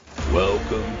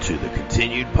Welcome to the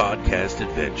continued podcast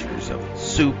adventures of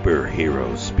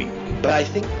Superhero Speak. But I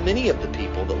think many of the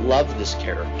people that love this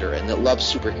character and that love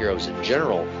superheroes in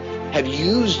general have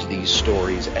used these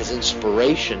stories as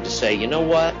inspiration to say, you know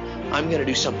what, I'm going to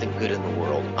do something good in the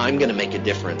world. I'm going to make a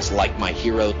difference like my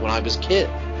hero when I was a kid.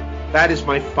 That is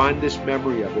my fondest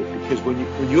memory of it, because when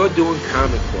you're doing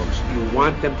comic books, you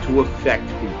want them to affect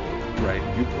people. Right.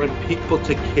 You want people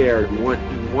to care. You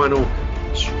want to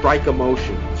strike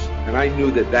emotions. And I knew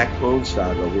that Clone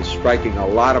Saga was striking a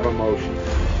lot of emotions.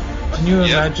 Can you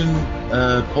imagine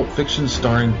Pulp Fiction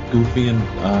starring Goofy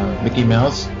and Mickey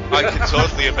Mouse? I can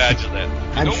totally imagine that.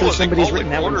 I'm sure somebody's written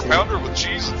that one quarter pounder with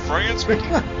cheese and France, Mickey?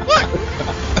 What?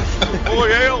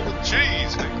 Royale with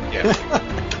cheese? Yeah.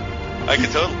 I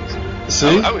can totally.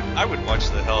 See? I would watch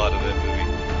the hell out of that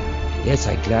movie. Yes,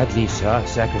 I gladly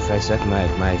sacrifice that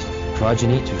my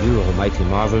progeny to you, almighty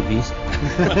Marvel beast.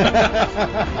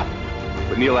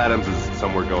 But Neil Adams is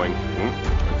somewhere going,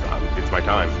 it's my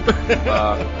time.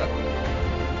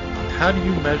 How do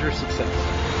you measure success?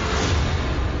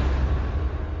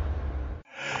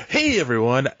 Hey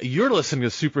everyone, you're listening to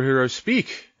Superhero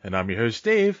Speak, and I'm your host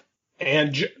Dave.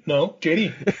 And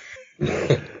JD.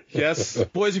 Yes,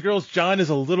 boys and girls, John is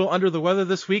a little under the weather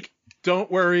this week. Don't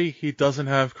worry, he doesn't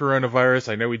have coronavirus.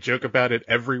 I know we joke about it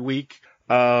every week.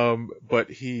 But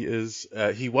he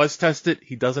was tested.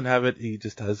 He doesn't have it. He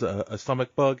just has a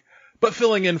stomach bug. But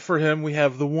filling in for him, we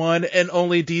have the one and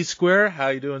only D Square. How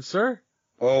you doing, sir?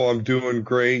 Oh, I'm doing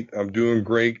great. I'm doing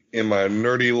great in my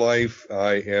nerdy life.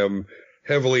 I am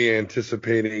heavily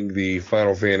anticipating the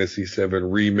Final Fantasy VII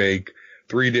remake,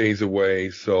 3 days away.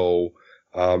 So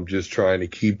I'm just trying to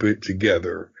keep it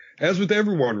together, as with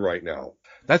everyone right now.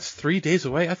 That's 3 days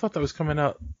away. I thought that was coming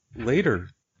out later.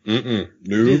 Nope.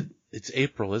 It's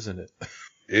April, isn't it?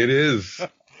 It is.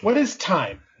 What is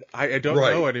time? I don't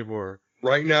know anymore.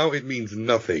 Right now, it means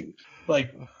nothing.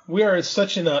 Like, we are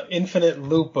such an infinite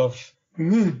loop of...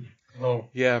 Oh.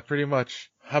 Yeah, pretty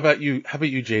much. How about you,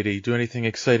 JD? Do anything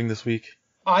exciting this week?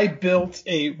 I built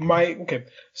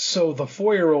so the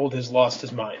 4-year-old has lost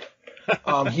his mind.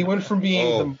 He went from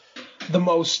being the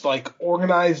most,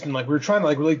 organized, and, we were trying to,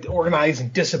 really organize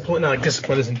and discipline. Not,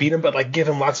 discipline isn't beat him, but, give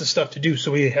him lots of stuff to do,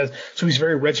 so he's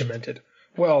very regimented.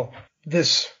 Well,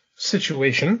 this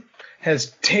situation has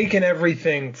taken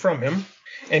everything from him,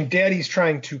 and Daddy's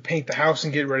trying to paint the house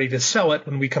and get ready to sell it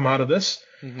when we come out of this.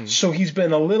 Mm-hmm. So he's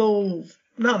been a little,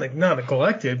 not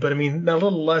neglected, but, a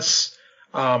little less,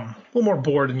 a little more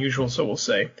bored than usual, so we'll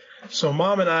say. So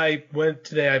Mom and I went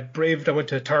today. I went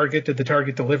to Target, did the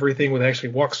Target delivery thing where they actually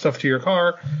walk stuff to your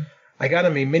car. I got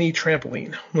him a mini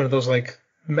trampoline, one of those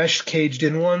mesh caged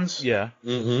in ones. Yeah.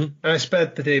 Mm-hmm. And I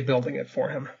spent the day building it for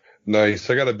him. Nice.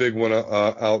 I got a big one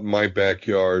out in my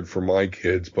backyard for my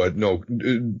kids, but no,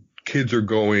 kids are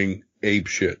going ape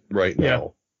shit right now.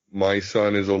 Yeah. My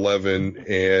son is 11,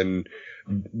 and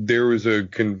there is a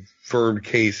confirmed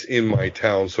case in my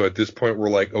town. So at this point,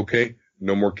 we're like, okay,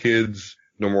 no more kids.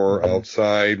 No more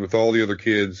outside with all the other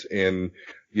kids. And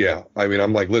yeah,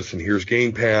 I'm like, listen, here's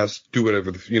Game Pass. Do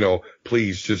whatever,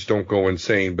 please just don't go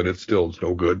insane. But it's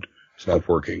no good. It's not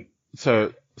working.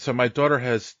 So my daughter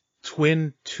has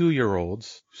twin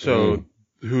 2-year-olds. So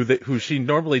who she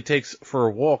normally takes for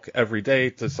a walk every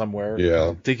day to somewhere.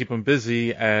 Yeah. To keep them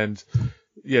busy. And,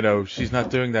 she's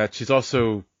not doing that. She's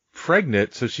also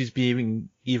pregnant. So she's being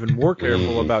even more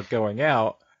careful about going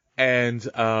out. And,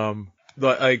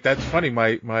 that's funny.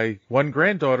 My one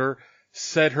granddaughter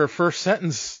said her first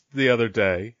sentence the other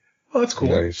day. Oh, that's cool.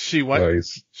 Nice. She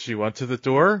went to the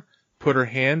door, put her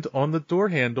hand on the door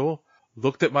handle,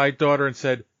 looked at my daughter and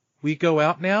said, "We go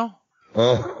out now?"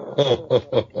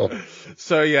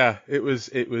 So yeah, it was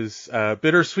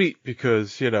bittersweet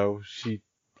because, she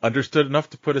understood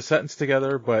enough to put a sentence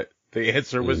together, but the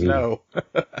answer was no.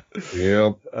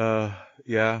 Yep.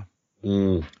 Yeah.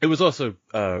 It was also,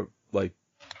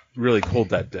 really cold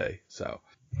that day. So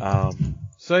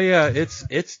yeah,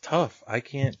 it's tough. I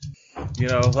can't,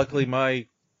 luckily my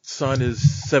son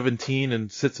is 17 and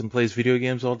sits and plays video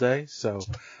games all day. So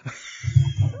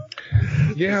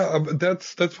yeah,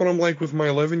 that's what I'm like with my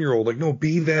 11-year-old. Like, no,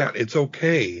 be that. It's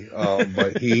okay.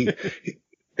 But he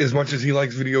as much as he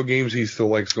likes video games, he still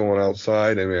likes going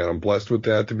outside. I'm blessed with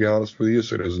that, to be honest with you.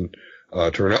 So it doesn't,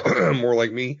 turn out more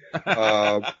like me.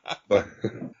 But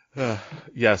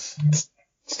yes.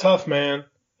 It's tough, man.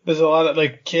 There's a lot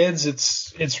of kids.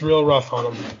 It's real rough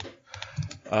on them.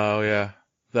 Oh yeah.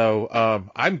 Though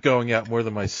I'm going out more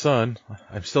than my son.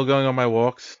 I'm still going on my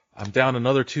walks. I'm down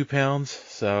another 2 pounds.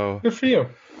 So good for you.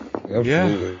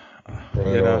 Absolutely.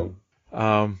 Yeah.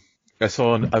 I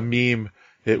saw a meme.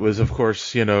 It was, of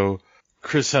course,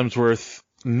 Chris Hemsworth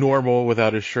normal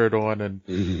without his shirt on,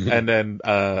 and then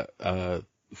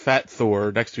Fat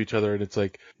Thor next to each other, and it's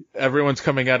like everyone's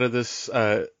coming out of this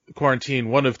quarantine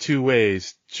one of two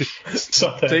ways.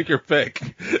 Take your pick.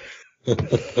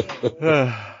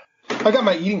 I got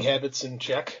my eating habits in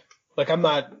check. Like, I'm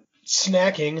not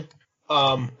snacking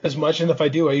as much, and if I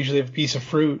do, I usually have a piece of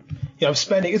fruit. I'm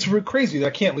spending. It's really crazy that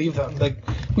I can't leave the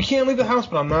we can't leave the house,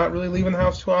 but I'm not really leaving the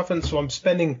house too often, so I'm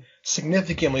spending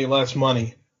significantly less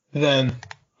money than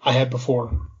I had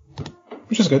before,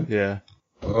 which is good. Yeah.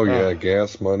 Oh yeah,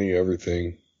 gas money,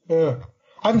 everything. Yeah,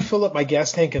 I haven't filled up my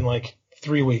gas tank in like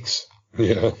 3 weeks.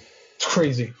 Yeah, it's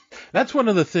crazy. That's one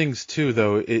of the things too,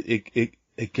 though.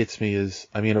 It gets me is,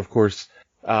 I mean, of course,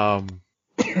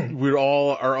 we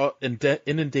all are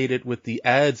inundated with the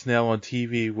ads now on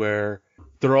TV where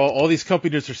they're all these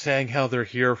companies are saying how they're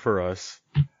here for us.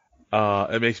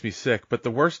 It makes me sick. But the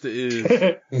worst is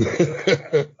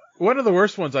one of the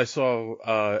worst ones I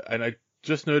saw, and I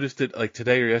just noticed it like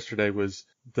today or yesterday, was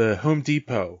the Home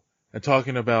Depot and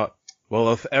talking about,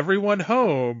 well, if everyone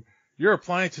home, your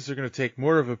appliances are going to take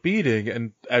more of a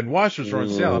beating, and washers are on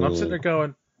sale. And I'm sitting there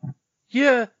going,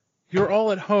 yeah, you're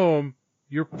all at home.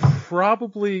 You're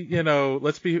probably,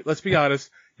 let's be honest,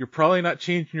 you're probably not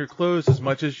changing your clothes as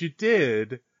much as you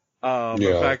did. In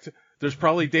fact, there's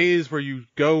probably days where you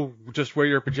go just wear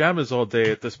your pajamas all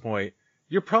day at this point.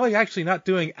 You're probably actually not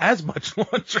doing as much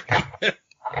laundry.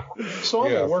 So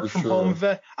I'm a work from home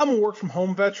I'm a work from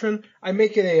home veteran. I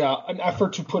make it an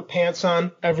effort to put pants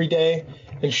on every day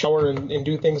and shower and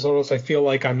do things, or else I feel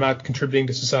like I'm not contributing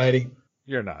to society.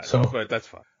 You're not, but that's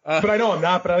fine. But I know I'm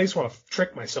not, but I at least want to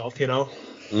trick myself,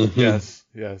 Mm-hmm.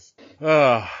 Yes.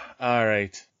 All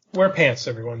right. Wear pants,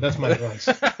 everyone. That's my advice.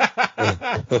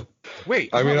 Wait.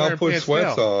 I mean, I'll put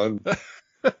sweats on.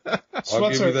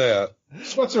 I'll give you that.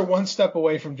 Sweats are one step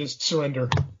away from just surrender.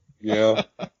 Yeah.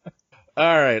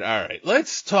 All right.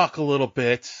 Let's talk a little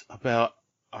bit about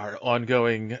our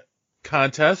ongoing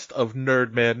contest of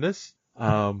Nerd Madness.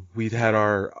 We'd had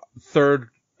our third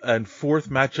and fourth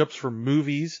matchups for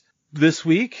movies this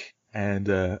week. And,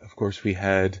 of course, we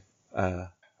had, I'm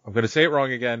going to say it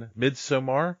wrong again,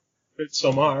 Midsommar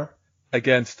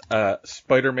against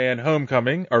Spider-Man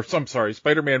Homecoming, or I'm sorry,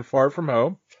 Spider-Man Far From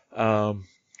Home.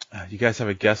 You guys have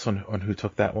a guess on who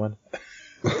took that one?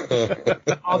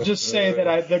 I'll just say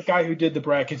that the guy who did the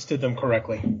brackets did them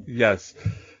correctly. Yes.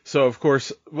 So, of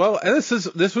course, well, and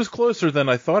this was closer than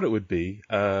I thought it would be.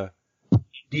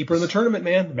 Deeper in the tournament,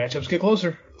 man. The matchups get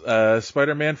closer.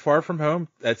 Spider-Man Far From Home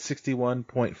at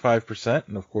 61.5%,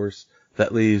 and of course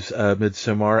that leaves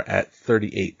Midsommar at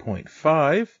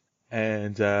 38.5%.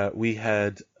 And we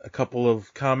had a couple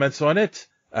of comments on it.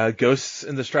 Ghosts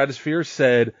in the Stratosphere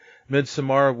said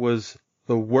Midsommar was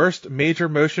the worst major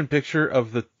motion picture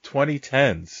of the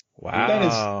 2010s. Wow. That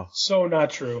is so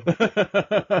not true. I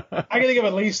can think of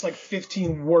at least like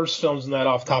 15 worse films than that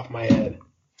off the top of my head.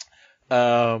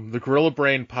 The Gorilla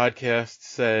Brain podcast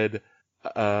said,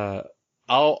 I'll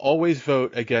always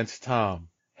vote against Tom.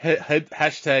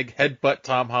 Hashtag headbutt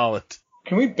Tom Holland.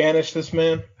 Can we banish this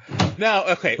man? Now,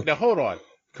 hold on.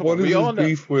 What is his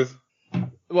beef with?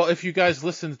 Well, if you guys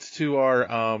listened to our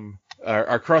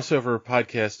crossover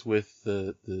podcast with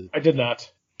the I did not.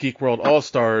 Geek World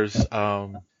All-Stars,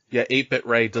 8-Bit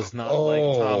Ray does not like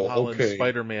Tom Holland's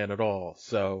Spider-Man at all.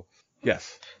 So,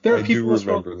 yes. There are I people do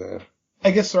remember that.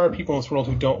 I guess there are people in this world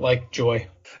who don't like Joy.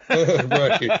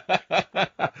 Right.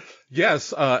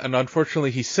 Yes, and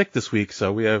unfortunately he's sick this week,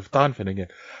 so we have Don Finnegan.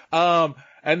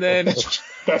 And then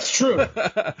that's true.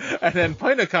 And then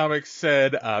Pinta Comics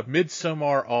said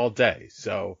Midsommar all day.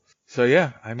 So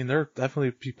yeah, I mean there are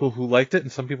definitely people who liked it,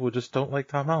 and some people who just don't like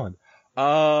Tom Holland.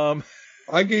 I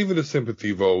gave it a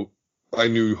sympathy vote. I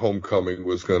knew Homecoming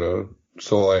was gonna,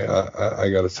 so I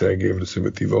gotta say I gave it a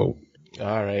sympathy vote.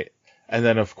 All right, and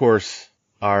then of course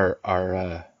our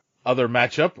other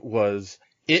matchup was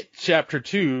It Chapter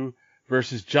 2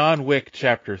 versus John Wick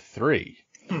Chapter 3.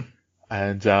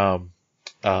 And not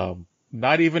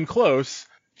even close.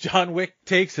 John Wick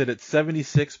takes it at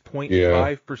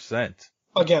 76.5%.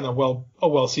 Again, a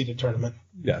well-seeded tournament.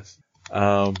 Yes.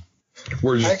 We're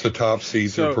just the top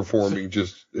seeds are performing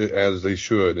just as they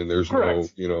should, and there's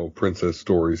correct. No, princess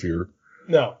stories here.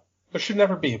 No. There should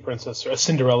never be a princess, or a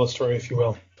Cinderella story, if you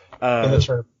will, in the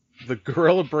tournament. The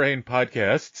Gorilla Brain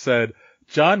podcast said,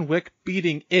 John Wick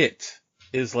beating It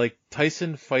is like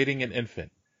Tyson fighting an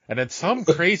infant. And then some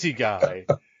crazy guy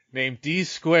named D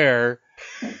Square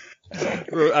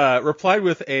replied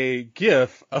with a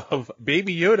gif of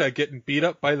Baby Yoda getting beat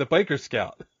up by the biker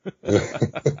scout.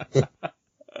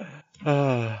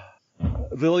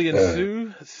 Lillian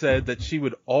Sue said that she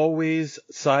would always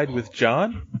side with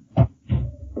John.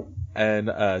 And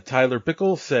Tyler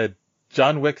Bickle said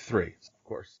John Wick 3, of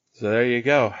course. So there you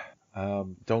go.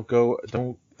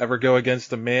 Don't ever go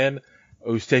against a man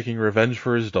who's taking revenge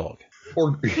for his dog.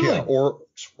 Or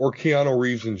Keanu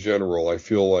Reeves in general. I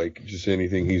feel like just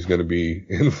anything he's going to be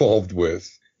involved with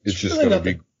is just going to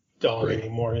be dog great.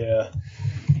 Anymore. Yeah.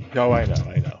 No, I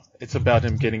know. It's about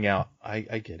him getting out. I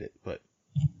get it, but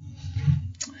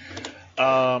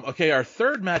okay. Our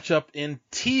third matchup in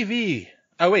TV.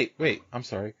 Oh wait. I'm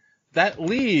sorry. That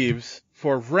leaves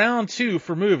for round 2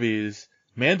 for movies.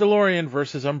 Mandalorian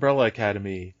versus Umbrella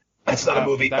Academy. That's not a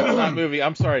movie. That's not a movie.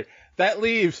 I'm sorry. That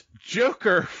leaves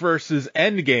Joker versus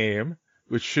Endgame,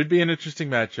 which should be an interesting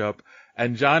matchup,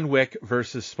 and John Wick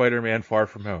versus Spider-Man Far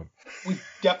From Home. We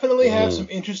definitely have some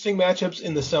interesting matchups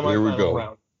in the semifinal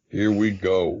round. Here we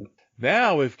go.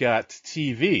 Now we've got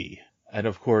TV, and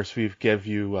of course we've give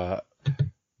you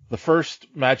the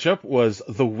first matchup was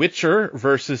The Witcher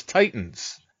versus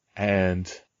Titans,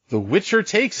 and The Witcher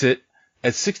takes it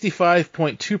at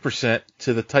 65.2%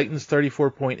 to the Titans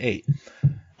 34.8%.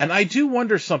 And I do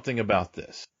wonder something about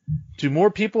this. Do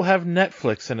more people have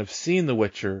Netflix and have seen The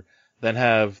Witcher than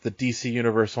have the DC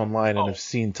Universe Online and have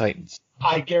seen Titans?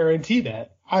 I guarantee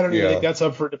that. I don't even think that's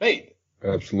up for debate.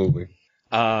 Absolutely.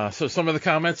 So some of the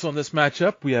comments on this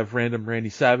matchup, we have random Randy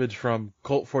Savage from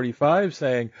Colt 45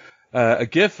 saying, a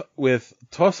GIF with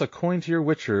toss a coin to your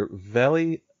Witcher,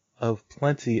 Valley of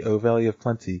Plenty, oh Valley of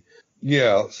Plenty.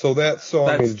 Yeah, so that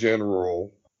song in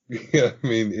general, yeah, I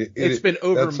mean, it's been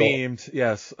over-memed,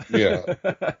 yes. Yeah.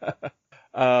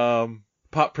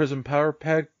 Pop Prism Power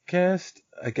Podcast,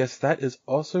 I guess that is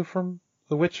also from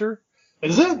The Witcher.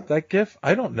 Is it? That GIF?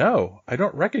 I don't know. I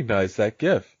don't recognize that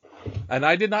GIF. And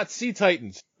I did not see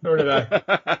Titans. Nor did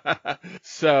I.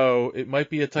 So it might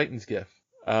be a Titans GIF.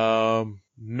 Nerdy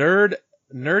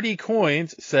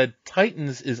Coins said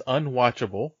Titans is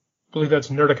unwatchable. I believe that's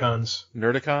Nerdicons.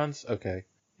 Nerdicons? Okay.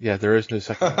 Yeah, there is no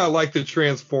second. I like the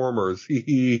Transformers.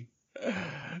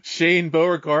 Shane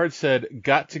Beauregard said,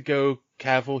 got to go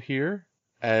Cavill here.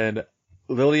 And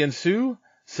Lillian Sue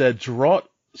said, Geralt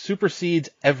supersedes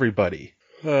everybody.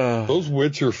 Those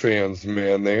Witcher fans,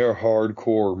 man, they are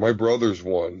hardcore. My brother's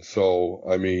one, so,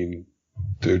 I mean,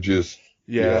 they're just,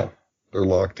 they're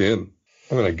locked in.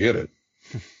 I mean, I get it.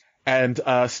 And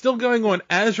still going on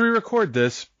as we record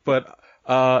this, but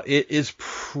it is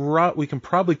we can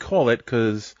probably call it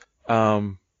because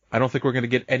I don't think we're going to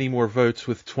get any more votes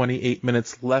with 28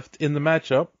 minutes left in the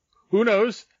matchup. Who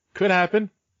knows? Could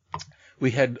happen. We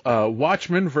had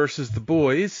Watchmen versus The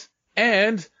Boys,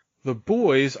 and The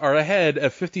Boys are ahead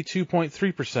at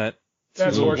 52.3%.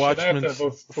 That's horseshit. I have to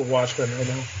vote for Watchmen right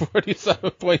now.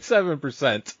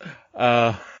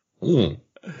 47%.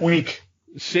 Weak.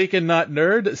 Shaken Not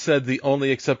Nerd said the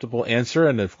only acceptable answer,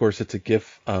 and of course it's a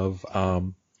GIF of,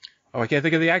 I can't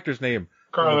think of the actor's name.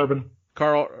 Carl Urban.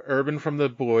 Carl Urban from The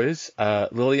Boys.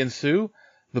 Lillian Sue.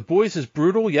 The Boys is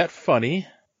brutal yet funny,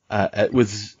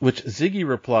 which Ziggy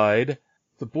replied,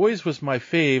 The Boys was my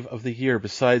fave of the year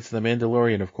besides The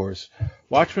Mandalorian, of course.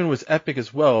 Watchmen was epic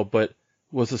as well, but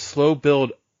was a slow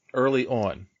build early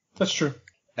on. That's true.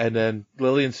 And then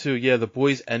Lillian Sue, The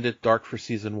Boys ended dark for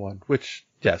season 1, which,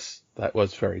 yes, that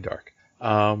was very dark.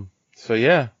 So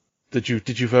yeah. Did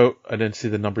you vote? I didn't see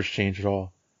the numbers change at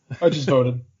all. I just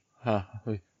voted.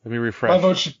 Let me refresh.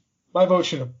 My vote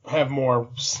should have more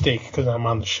stake because I'm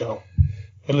on the show.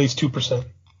 At least 2%.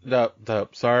 No,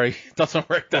 sorry. Doesn't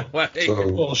work that way.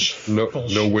 So,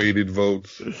 no weighted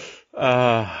votes.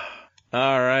 All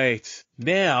right.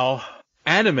 Now,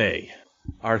 anime.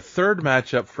 Our third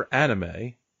matchup for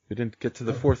anime. We didn't get to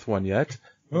the fourth one yet.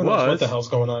 Who knows what the hell's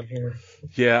going on here?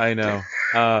 Yeah, I know.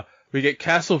 We get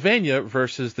Castlevania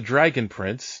versus the Dragon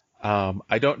Prince.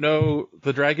 I don't know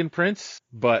the Dragon Prince,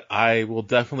 but I will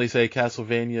definitely say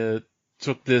Castlevania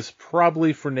took this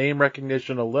probably for name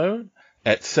recognition alone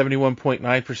at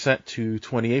 71.9% to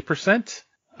 28%.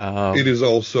 It is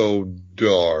also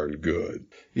darn good.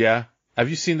 Yeah. Have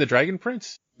you seen the Dragon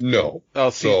Prince? No. Oh,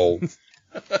 so.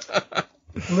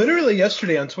 Literally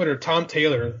yesterday on Twitter, Tom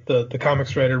Taylor, the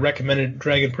comics writer, recommended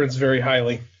Dragon Prince very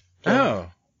highly.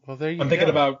 Oh, well there you go. I'm thinking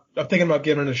about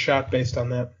giving it a shot based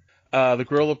on that. The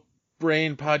Gorilla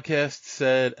Brain podcast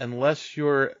said, unless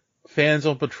you're Fans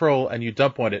on Patrol and you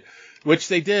dump on it, which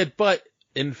they did, but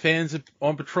in Fans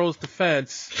on Patrol's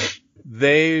defense,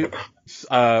 they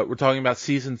were talking about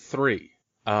season 3,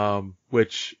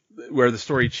 where the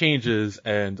story changes,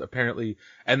 and apparently,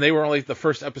 and they were only, the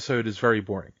first episode is very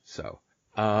boring, so.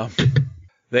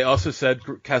 They also said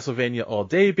Castlevania all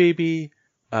day, baby.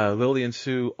 Lillian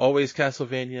Sue, always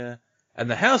Castlevania. And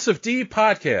the House of D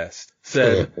podcast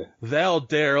said, thou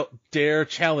dare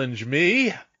challenge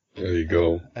me. There you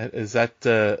go. Is that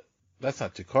that's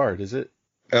not Ducard, is it?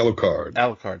 Alucard.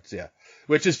 Alucard's, yeah.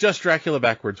 Which is just Dracula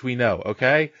backwards. We know,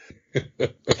 okay?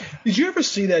 Did you ever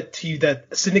see that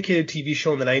syndicated TV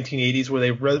show in the 1980s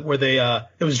where they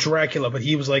it was Dracula, but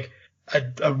he was like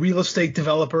a real estate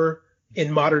developer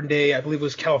in modern day, I believe it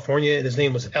was California, and his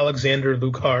name was Alexander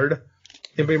Lucard.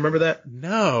 Anybody remember that?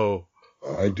 No.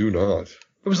 I do not.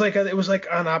 It was like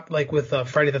on with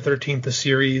Friday the 13th, the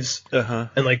series,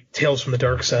 and like Tales from the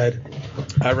Dark Side.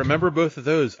 I remember both of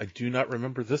those. I do not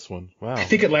remember this one. Wow. I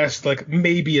think it lasted like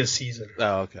maybe a season.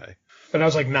 Oh, okay. But I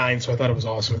was like 9, so I thought it was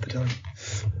awesome at the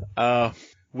time.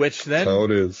 Which then how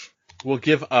it is. Will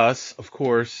give us, of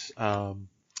course,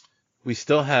 we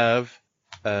still have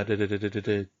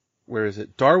where is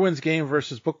it? Darwin's Game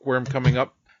versus Bookworm coming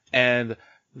up, and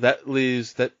that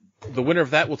leaves that the winner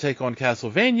of that will take on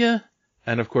Castlevania.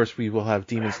 And, of course, we will have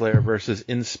Demon Slayer versus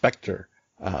Inspector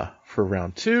for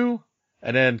round 2.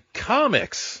 And then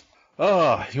comics.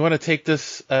 Oh, you want to take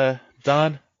this,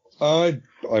 Don?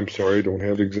 I'm sorry, I don't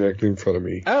have it exactly in front of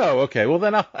me. Oh, okay. Well,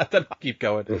 then I'll keep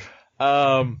going.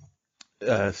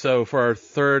 So for our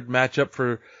third matchup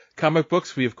for comic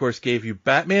books, we, of course, gave you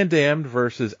Batman Damned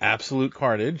versus Absolute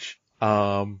Carnage.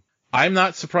 I'm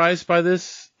not surprised by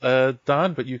this,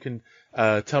 Don, but you can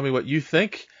tell me what you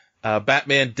think.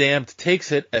 Batman Damned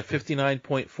takes it at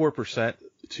 59.4%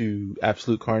 to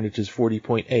Absolute Carnage's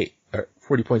 40.8 or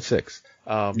 40.6.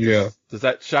 Yeah. Does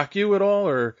that shock you at all,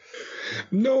 or?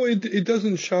 No, it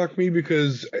doesn't shock me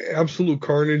because Absolute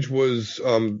Carnage was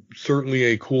certainly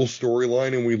a cool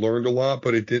storyline and we learned a lot,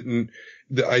 but I didn't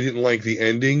like the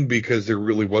ending because there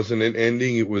really wasn't an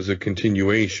ending. It was a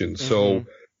continuation. Mm-hmm. So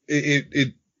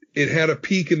it had a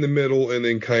peak in the middle and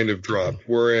then kind of dropped.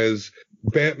 Whereas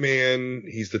Batman,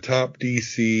 he's the top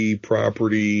DC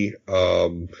property,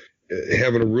 having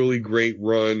a really great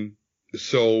run.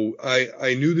 So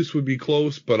I knew this would be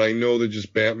close, but I know that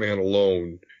just Batman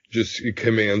alone just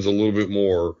commands a little bit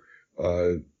more,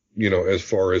 as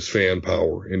far as fan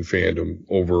power and fandom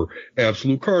over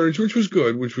Absolute Carnage, which was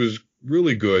good, which was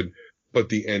really good, but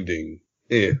the ending,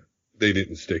 they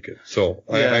didn't stick it. So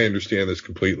yeah. I understand this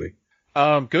completely.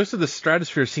 Ghost of the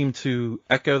Stratosphere seemed to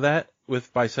echo that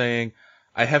by saying,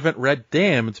 I haven't read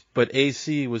Damned, but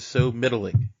AC was so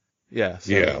middling. Yeah.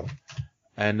 So. Yeah.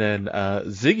 And then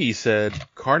Ziggy said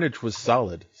Carnage was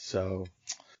solid. So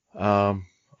I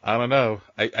don't know.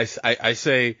 I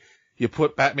say you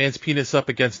put Batman's penis up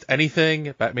against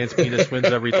anything, Batman's penis wins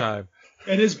every time.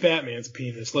 It is Batman's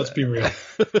penis. Let's be real.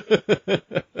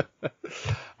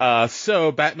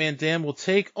 So Batman Damned will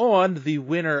take on the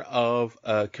winner of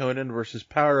Conan versus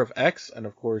Power of X, and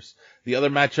of course the other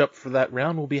matchup for that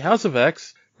round will be House of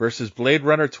X versus Blade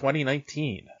Runner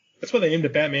 2019. That's why they named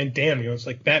it Batman Damn. It's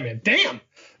like Batman Damn.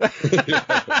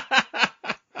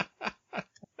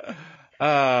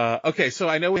 Okay, so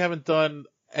I know we haven't done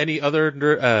any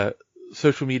other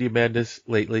social media madness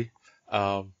lately,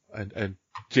 and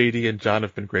JD and John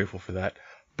have been grateful for that.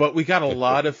 But we got a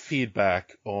lot of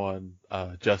feedback on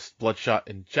just Bloodshot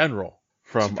in general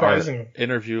from our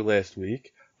interview last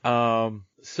week.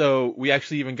 So we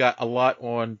actually even got a lot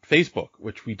on Facebook,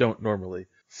 which we don't normally.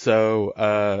 So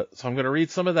I'm going to read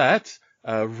some of that.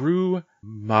 Rue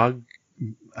Mag,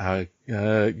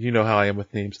 you know how I am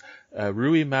with names.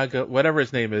 Rui Maga, whatever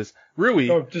his name is. Rui.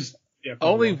 Oh,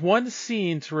 only one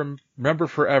scene to remember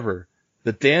forever.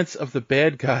 The dance of the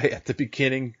bad guy at the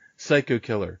beginning, Psycho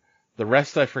Killer. The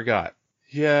rest I forgot.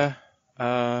 Yeah,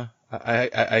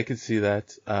 I can see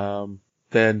that.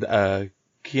 Then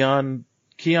Keon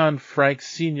Frank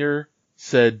Sr.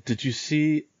 said, did you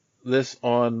see this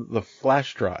on the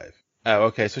flash drive? Oh,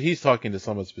 okay, so he's talking to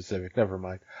someone specific. Never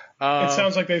mind. It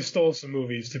sounds like they stole some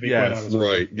movies, to be quite honest.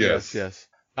 Right, yes. Yes.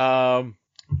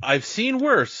 I've seen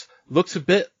worse. Looks a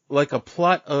bit like a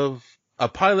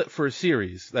pilot for a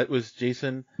series. That was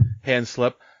Jason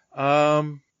Hanslip.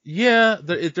 Yeah,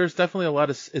 there's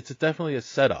definitely it's definitely a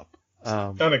setup.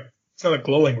 It's not a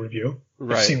glowing review.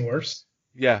 Right. I've seen worse.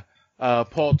 Yeah.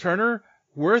 Paul Turner,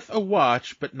 worth a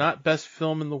watch, but not best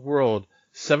film in the world.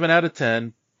 7 out of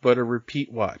 10, but a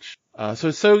repeat watch.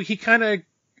 So he kind of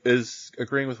is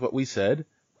agreeing with what we said.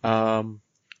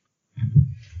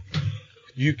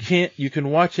 You can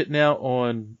watch it now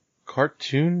on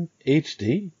Cartoon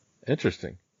HD.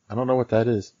 Interesting. I don't know what that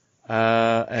is.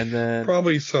 And then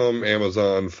probably some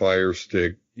Amazon Fire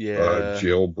Stick,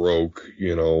 jailbroke,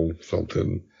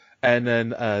 something. And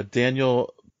then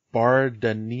Daniel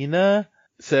Bardanina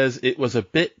says it was a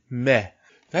bit meh.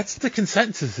 That's the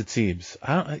consensus, it seems.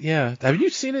 Yeah. Have you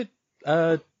seen it,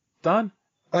 Don?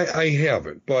 I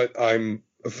haven't, but I'm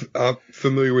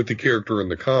familiar with the character in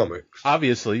the comics.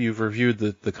 Obviously, you've reviewed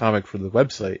the comic for the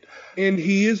website. And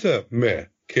he is a meh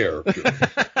character.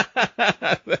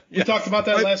 We talked about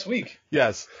that last week.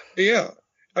 Yes. Yeah.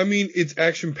 I mean, it's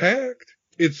action-packed.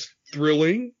 It's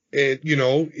thrilling. And,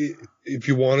 if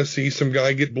you want to see some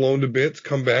guy get blown to bits,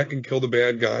 come back and kill the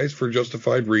bad guys for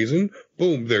justified reason,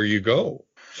 boom, there you go.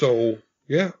 So,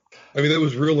 yeah. I mean, that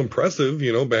was real impressive,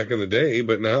 back in the day,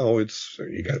 but now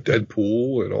you got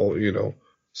Deadpool and all,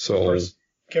 so.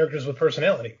 Characters with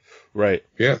personality. Right.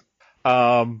 Yeah.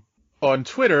 On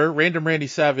Twitter, Random Randy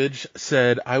Savage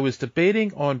said, I was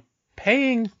debating on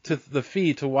paying the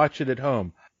fee to watch it at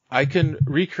home. I can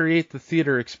recreate the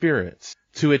theater experience.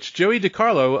 To which Joey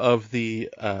DiCarlo of the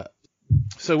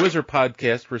So Wizard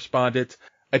podcast responded,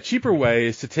 a cheaper way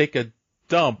is to take a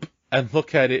dump and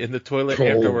look at it in the toilet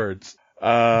afterwards.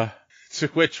 To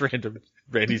which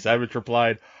Randy Savage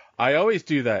replied, I always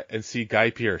do that and see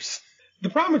Guy Pearce. The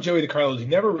problem with Joey DiCarlo is he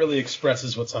never really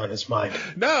expresses what's on his mind.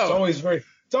 No.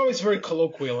 It's always very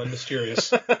colloquial and mysterious.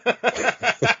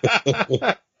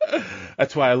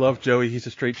 That's why I love Joey. He's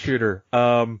a straight shooter.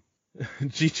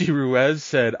 Gigi Ruiz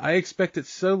said, I expected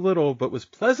so little, but was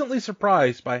pleasantly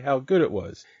surprised by how good it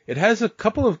was. It has a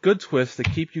couple of good twists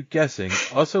that keep you guessing.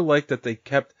 Also like that they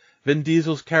kept Vin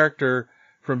Diesel's character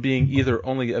from being either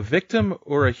only a victim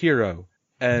or a hero.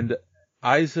 And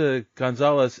Isa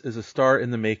Gonzalez is a star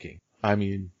in the making. I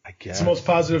mean, I guess. It's the most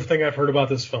positive thing I've heard about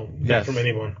this film. Not from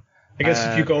anyone. I guess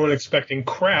if you go in expecting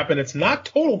crap and it's not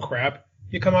total crap,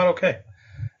 you come out okay.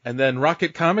 And then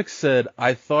Rocket Comics said,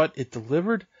 I thought it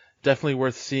delivered. Definitely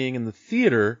worth seeing in the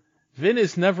theater. Vin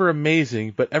is never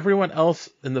amazing, but everyone else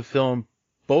in the film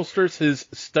bolsters his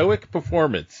stoic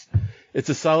performance. It's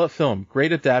a solid film.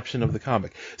 Great adaptation of the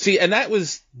comic. See, and that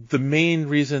was the main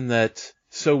reason that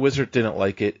So Wizard didn't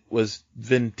like it, was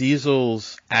Vin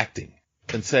Diesel's acting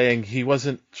and saying he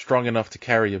wasn't strong enough to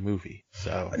carry a movie.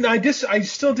 So no, I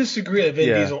still disagree that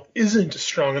Vin Diesel isn't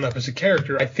strong enough as a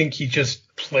character. I think he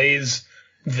just plays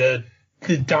the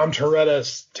Dom Toretto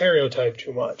stereotype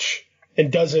too much and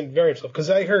doesn't vary himself. Because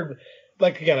I heard,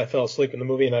 again, I fell asleep in the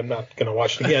movie and I'm not going to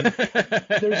watch it again.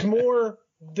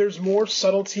 There's more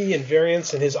subtlety and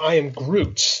variance in his I Am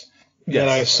Groot than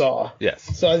I saw.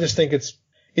 Yes. So I just think it's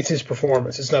his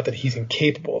performance. It's not that he's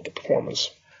incapable of the performance.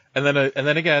 And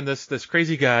then again, this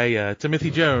crazy guy,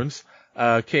 Timothy Jones,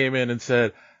 came in and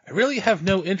said, I really have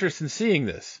no interest in seeing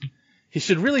this. He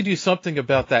should really do something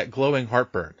about that glowing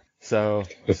heartburn. So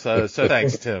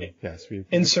thanks, Tim. Yes.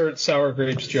 Insert sour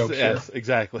grapes joke. Yes, here.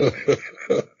 Exactly.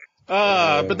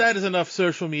 But that is enough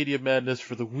social media madness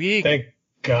for the week. Thank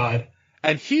God.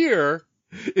 And here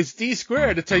is D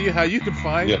Squared to tell you how you can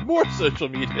find more social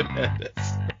media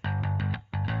madness.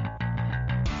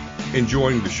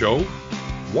 Enjoying the show?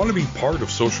 Want to be part of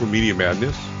social media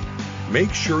madness?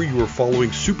 Make sure you are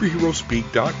following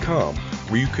superheroespeak.com,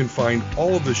 where you can find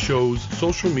all of the show's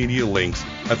social media links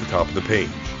at the top of the page.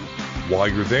 While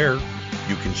you're there,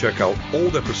 you can check out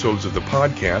old episodes of the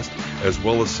podcast as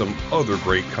well as some other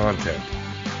great content.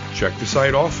 Check the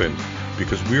site often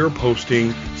because we are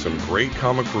posting some great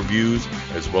comic reviews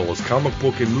as well as comic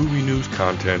book and movie news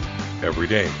content every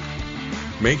day.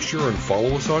 Make sure and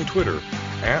follow us on Twitter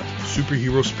at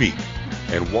SuperheroSpeak.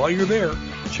 And while you're there,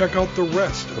 check out the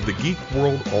rest of the Geek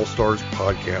World All-Stars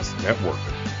Podcast Network.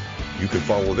 You can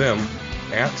follow them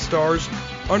at @stars_geek.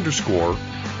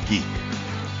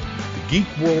 The Geek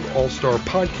World All-Star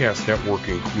Podcast Network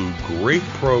include great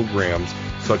programs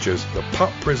such as the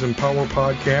Pop Prison Power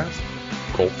Podcast,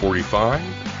 Cult 45,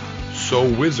 So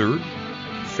Wizard,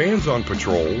 Fans on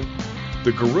Patrol,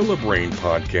 the Gorilla Brain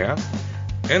Podcast,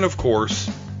 and of course,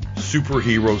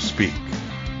 Superhero Speak.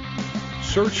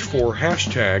 Search for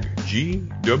 #GWAllstars.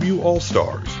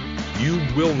 You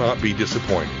will not be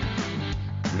disappointed.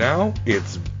 Now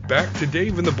it's back to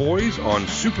Dave and the boys on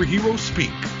Superhero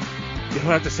Speak. You don't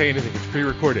have to say anything. It's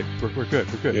pre-recorded. We're good.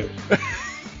 Yeah.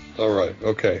 All right.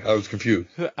 Okay. I was confused.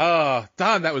 Don,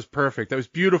 that was perfect. That was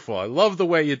beautiful. I love the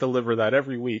way you deliver that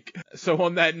every week. So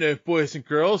on that note, boys and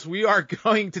girls, we are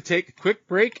going to take a quick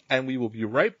break, and we will be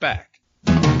right back.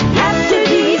 After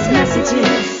these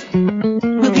messages,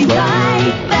 we'll be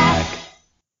right back.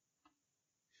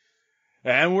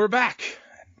 And we're back.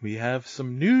 We have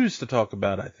some news to talk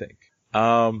about, I think.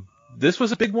 This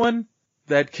was a big one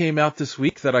that came out this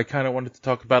week that I kind of wanted to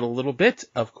talk about a little bit.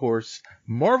 Of course,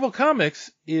 Marvel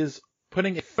Comics is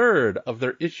putting a third of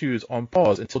their issues on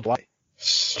pause until July.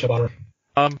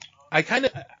 I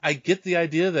get the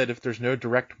idea that if there's no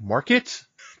direct market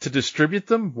to distribute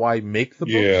them, why make the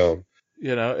books? Yeah.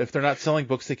 You know, if they're not selling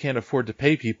books, they can't afford to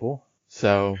pay people.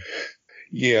 So.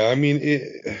 Yeah, I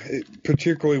mean,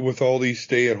 particularly with all these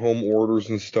stay-at-home orders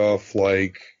and stuff,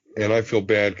 like, and I feel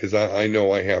bad because I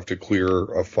know I have to clear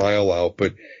a file out,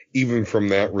 but even from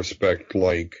that respect,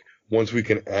 like, once we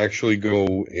can actually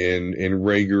go and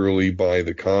regularly buy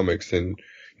the comics and,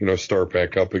 you know, start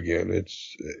back up again,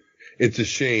 it's a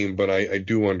shame, but I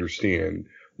do understand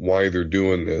why they're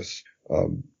doing this.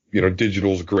 You know,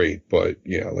 digital's great, but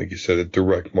yeah, like you said, the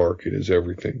direct market is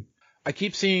everything. I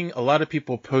keep seeing a lot of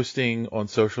people posting on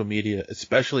social media,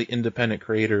 especially independent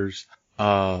creators,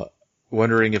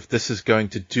 wondering if this is going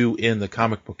to do in the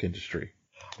comic book industry.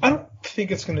 I don't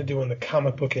think it's going to do in the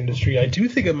comic book industry. I do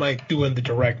think it might do in the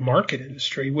direct market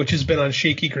industry, which has been on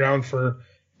shaky ground for,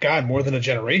 God, more than a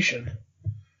generation.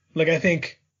 Like, I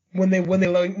think when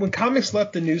comics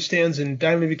left the newsstands and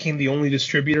Diamond became the only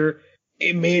distributor,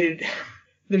 it made it.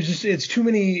 It's too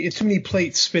many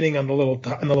plates spinning on the little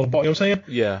ball. You know what I'm saying?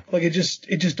 Yeah. Like, it just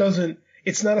doesn't.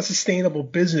 It's not a sustainable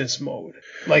business mode.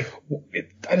 Like,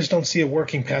 I just don't see it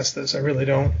working past this. I really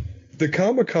don't. The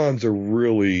Comic-Cons are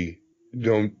really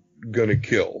gonna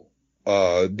kill.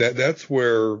 That's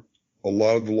where a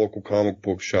lot of the local comic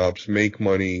book shops make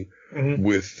money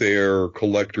with their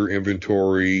collector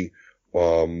inventory,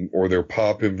 or their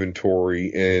pop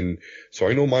inventory. And so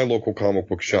I know my local comic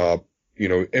book shop, you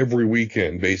know, every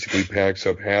weekend basically packs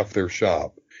up half their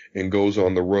shop and goes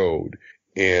on the road.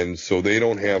 And so they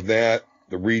don't have that.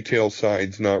 The retail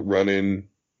side's not running,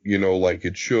 you know, like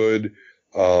it should.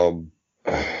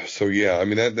 So yeah, I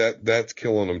mean, that's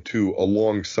killing them too,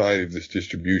 alongside of this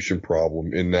distribution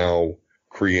problem and now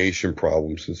creation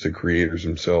problem, since the creators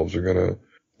themselves are going to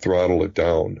throttle it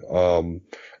down.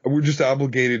 We're just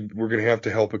obligated. We're going to have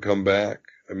to help it come back.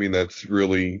 I mean, that's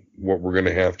really what we're going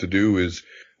to have to do, is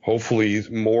hopefully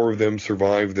more of them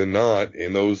survive than not.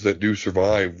 And those that do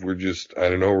survive, we're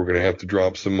going to have to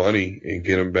drop some money and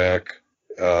get them back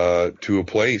to a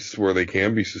place where they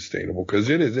can be sustainable, because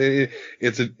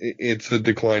it's a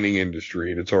declining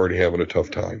industry and it's already having a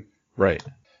tough time. Right.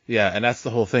 Yeah, and that's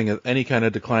the whole thing. Any kind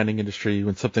of declining industry,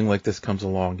 when something like this comes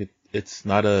along, it's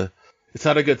not a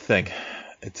good thing.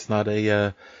 It's not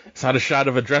a shot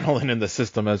of adrenaline in the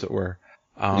system, as it were.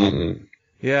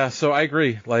 Yeah, so I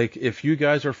agree. Like, if you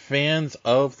guys are fans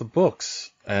of the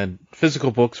books and physical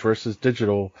books versus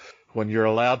digital, when you're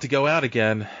allowed to go out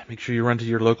again, make sure you run to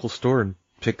your local store and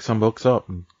pick some books up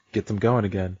and get them going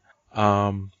again.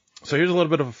 So here's a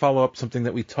little bit of a follow-up, something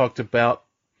that we talked about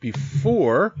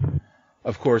before.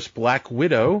 Of course, Black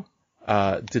Widow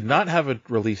did not have a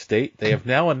release date. They have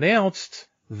now announced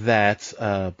that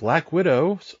Black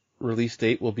Widow's release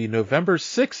date will be November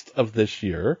 6th of this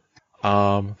year.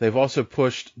 They've also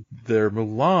pushed their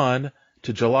Mulan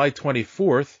to July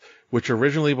 24th, which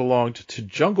originally belonged to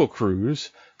Jungle Cruise.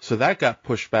 So that got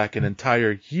pushed back an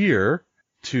entire year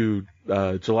to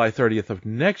July 30th of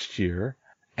next year.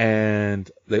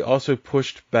 And they also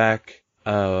pushed back,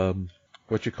 Doctor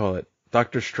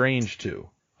Strange to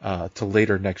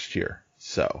later next year.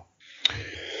 So,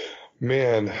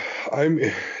 man, I've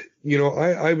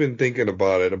been thinking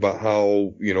about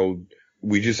how, you know,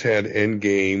 we just had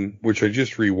Endgame, which I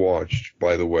just rewatched,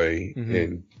 by the way,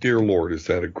 and dear Lord, is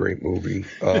that a great movie.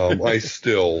 I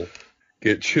still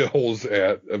get chills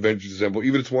at Avengers Assemble.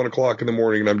 Even if it's 1 o'clock in the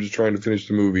morning and I'm just trying to finish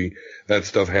the movie, that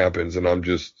stuff happens, and I'm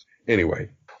just, anyway.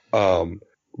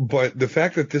 But the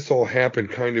fact that this all happened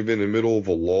kind of in the middle of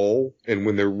a lull, and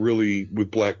when they're really,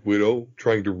 with Black Widow,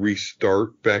 trying to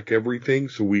restart back everything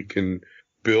so we can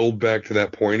build back to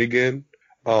that point again,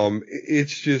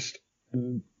 it's just,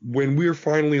 when we're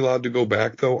finally allowed to go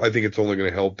back, though, I think it's only going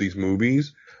to help these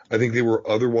movies. I think they were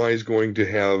otherwise going to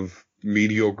have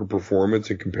mediocre performance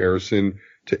in comparison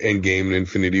to Endgame and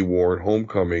Infinity War and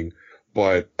Homecoming.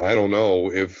 But I don't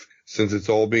know if, since it's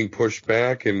all being pushed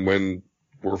back, and when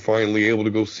we're finally able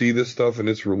to go see this stuff and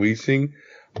it's releasing,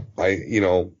 I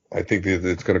think that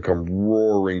it's going to come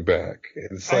roaring back.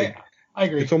 It's like, I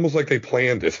agree. It's almost like they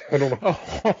planned it. I don't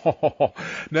know.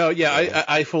 No, yeah,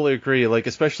 I fully agree. Like,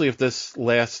 especially if this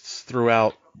lasts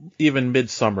throughout even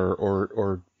midsummer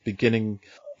or beginning,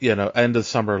 end of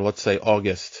summer, let's say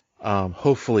August.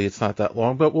 Hopefully it's not that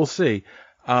long, but we'll see.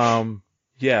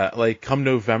 Yeah, like come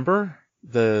November,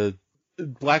 the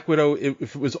Black Widow,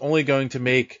 if it was only going to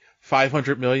make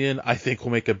 $500 million, I think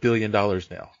will make $1 billion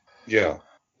now. Yeah.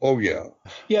 Oh, yeah.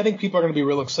 Yeah, I think people are going to be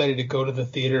real excited to go to the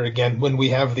theater again when we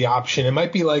have the option. It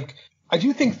might be like, I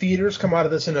do think theaters come out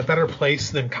of this in a better place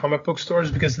than comic book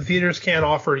stores, because the theaters can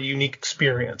offer a unique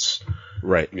experience.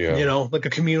 Right. Yeah. Like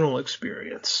a communal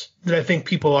experience that I think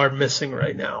people are missing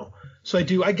right now. So I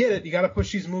get it. You got to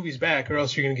push these movies back, or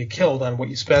else you're going to get killed on what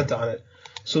you spent on it.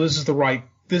 So this is the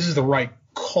right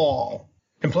call.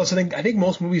 And plus, I think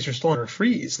most movies are still under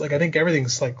freeze. Like, I think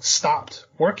everything's like stopped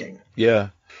working. Yeah.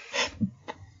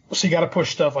 So you got to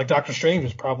push stuff like Doctor Strange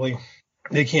is probably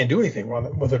they can't do anything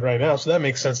with it right now. So that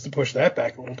makes sense to push that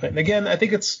back a little bit. And again, I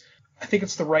think it's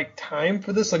the right time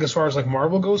for this. Like as far as like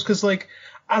Marvel goes, because like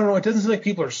I don't know, it doesn't seem like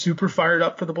people are super fired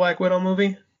up for the Black Widow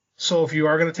movie. So if you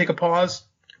are going to take a pause,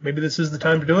 maybe this is the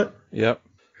time to do it. Yep,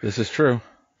 this is true.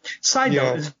 Side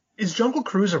note: is Jungle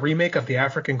Cruise a remake of The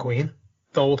African Queen,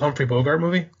 the old Humphrey Bogart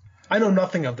movie? I know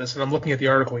nothing of this, and I'm looking at the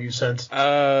article you sent.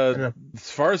 As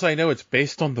far as I know, it's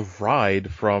based on The Ride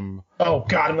from... Oh,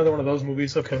 God, another one of those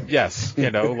movies. Okay. Yes,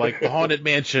 like The Haunted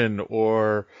Mansion,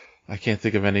 or I can't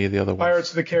think of any of the other ones. Pirates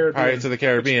of the Caribbean. Pirates of the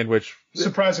Caribbean, which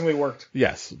surprisingly worked.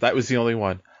 Yes, that was the only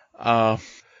one. That's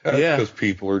because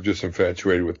people are just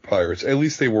infatuated with pirates. At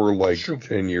least they were like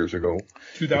 10 years ago.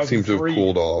 2003. It seems to have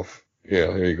cooled off. Yeah,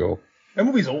 there you go. That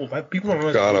movie's old. People don't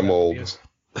realize. God, I'm old.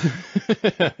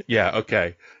 Yeah,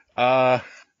 okay. You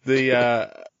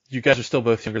guys are still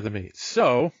both younger than me.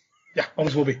 So. Yeah,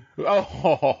 always will be.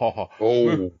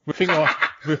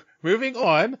 Moving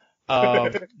on.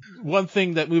 One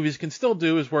thing that movies can still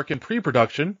do is work in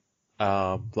pre-production,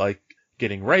 like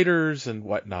getting writers and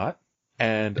whatnot.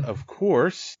 And of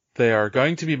course, they are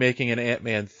going to be making an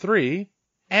Ant-Man 3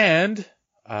 and,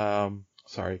 John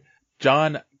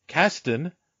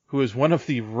Kasdan, who is one of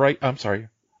the I'm sorry,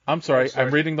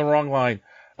 I'm reading the wrong line.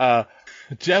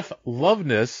 Jeff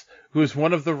Loveness, who is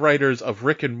one of the writers of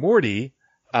Rick and Morty,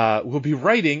 will be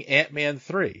writing Ant-Man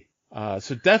 3.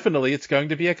 So definitely it's going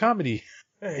to be a comedy.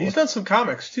 Yeah, he's done some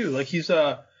comics too. Like he's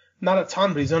not a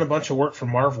ton, but he's done a bunch of work for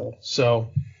Marvel.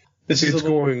 So this is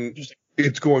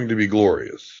it's going to be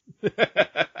glorious.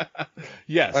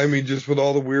 Yes. I mean, just with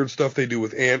all the weird stuff they do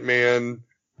with Ant-Man,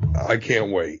 I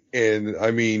can't wait. And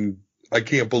I mean, I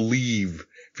can't believe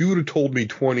if you would have told me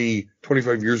 20,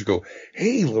 25 years ago,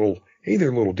 hey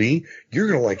there, little D, you're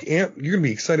going to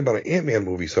be excited about an Ant-Man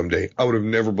movie someday. I would have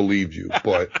never believed you,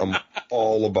 but I'm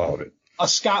all about it. A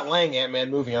Scott Lang Ant-Man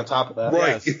movie on top of that.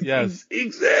 Right. Yes.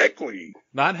 Exactly.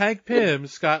 Not Hank Pym,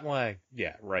 Scott Lang.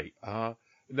 Yeah, right.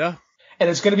 No. And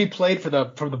it's going to be played by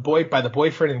the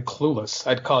boyfriend in Clueless.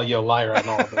 I'd call you a liar on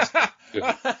all of this.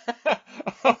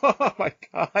 Oh my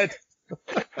God.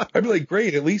 I'd be like,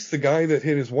 great, at least the guy that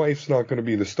hit his wife's not going to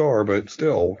be the star, but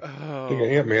still, think of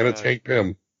Ant-Man, it's Hank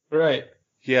Pym. Right.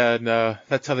 Yeah, no,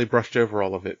 that's how they brushed over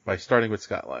all of it, by starting with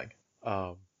Scott Lang.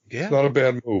 Yeah. It's not a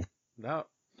bad move. No,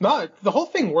 the whole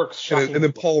thing works. And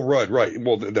then Paul Rudd, right.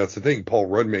 Well, that's the thing. Paul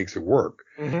Rudd makes it work.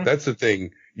 Mm-hmm. That's the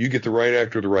thing. You get the right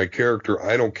actor, the right character.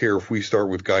 I don't care if we start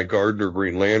with Guy Gardner,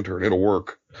 Green Lantern. It'll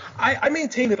work. I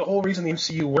maintain that the whole reason the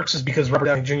MCU works is because Robert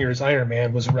Downey Jr.'s Iron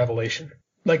Man was a revelation.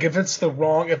 Like, if the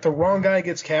wrong guy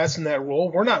gets cast in that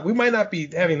role, we might not be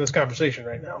having this conversation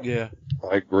right now. Yeah.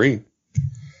 I agree.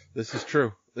 This is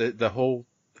true. The whole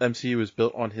MCU is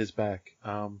built on his back.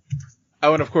 And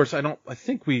of course, I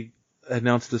think we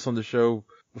announced this on the show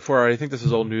before. I think this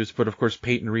is old news, but of course,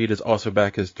 Peyton Reed is also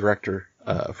back as director,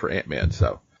 for Ant-Man,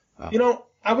 so.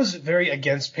 I was very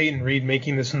against Peyton Reed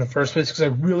making this in the first place because I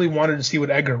really wanted to see what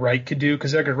Edgar Wright could do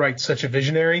because Edgar Wright's such a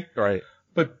visionary. Right.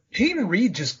 But Peyton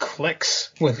Reed just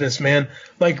clicks with this, man.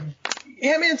 Like,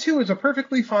 Ant-Man 2 is a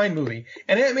perfectly fine movie,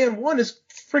 and Ant-Man 1 is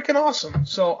freaking awesome.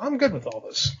 So I'm good with all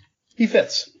this. He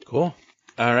fits. Cool.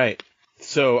 All right.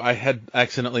 So I had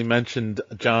accidentally mentioned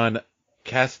John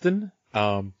Kasdan.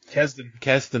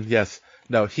 Kasdan, yes.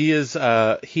 No, he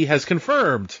has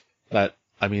confirmed that,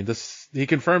 he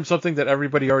confirmed something that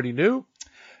everybody already knew.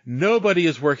 Nobody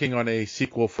is working on a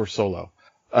sequel for Solo.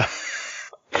 No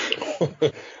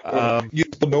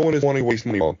one is wanting to waste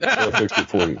money on. I'll fix it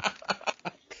for you.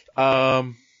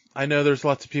 I know there's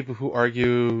lots of people who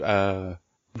argue,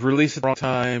 release at the wrong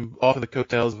time, off of the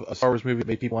coattails of a Star Wars movie that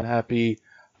made people unhappy.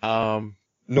 No,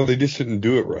 they just didn't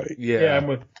do it right. Yeah, I'm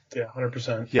with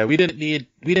 100%. Yeah, we didn't need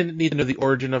to know the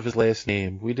origin of his last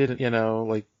name. We didn't,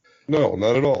 No,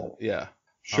 not at all. Yeah.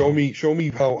 Show me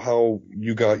how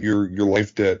you got your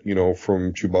life debt,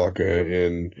 from Chewbacca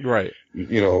and right.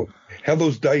 Have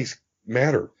those dice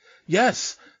matter.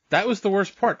 Yes, that was the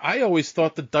worst part. I always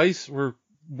thought the dice were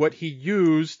what he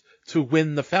used to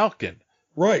win the Falcon.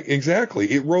 Right, exactly.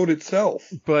 It wrote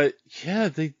itself. But yeah,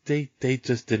 they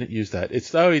just didn't use that. He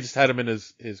just had him in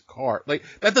his car. Like,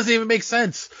 that doesn't even make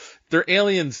sense. They're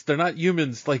aliens. They're not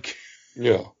humans. Like,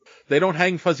 yeah, they don't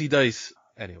hang fuzzy dice.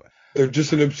 Anyway. They're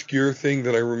just an obscure thing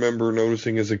that I remember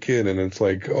noticing as a kid, and it's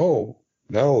like, oh,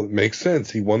 now it makes sense.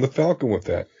 He won the Falcon with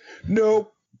that.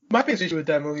 Nope. My biggest issue with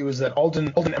that movie was that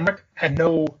Alden Ehrenreich had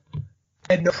no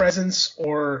presence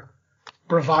or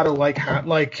bravado like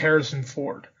Harrison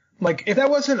Ford. Like, if that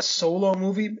wasn't a Solo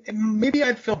movie, maybe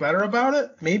I'd feel better about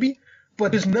it, maybe.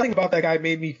 But there's nothing about that guy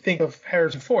made me think of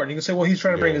Harrison Ford. And you can say, well, he's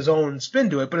trying to bring his own spin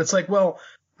to it, but it's like, well,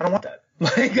 I don't want that.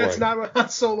 Like, that's not what Han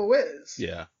Solo is.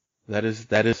 Yeah, that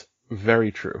is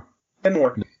very true. And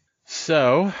more.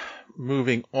 So,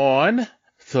 moving on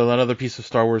to another piece of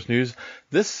Star Wars news.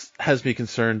 This has me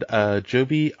concerned.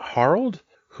 Joby Harold,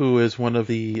 who is one of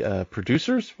the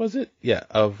producers, was it? Yeah,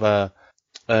 of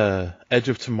Edge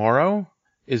of Tomorrow,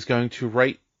 is going to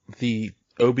write the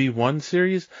Obi-Wan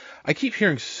series. I keep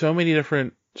hearing so many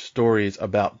different stories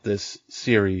about this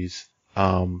series.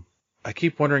 I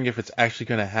keep wondering if it's actually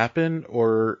going to happen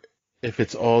or if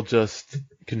it's all just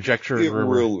conjecture and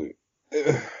rumor.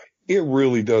 It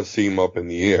really does seem up in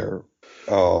the air.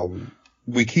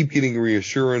 We keep getting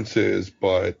reassurances,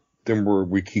 but then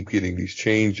we keep getting these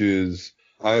changes.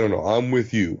 I don't know. I'm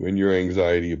with you in your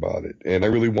anxiety about it, and I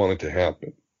really want it to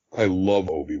happen. I love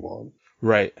Obi-Wan.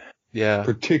 Right. Yeah.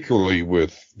 Particularly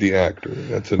with the actor.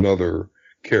 That's another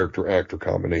character-actor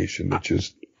combination that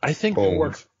just I think owns. it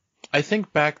works. I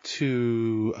think back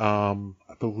to, I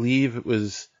believe it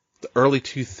was the early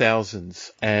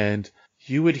 2000s, and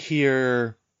you would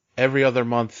hear every other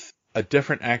month a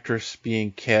different actress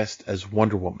being cast as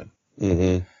Wonder Woman.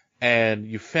 Mm-hmm. And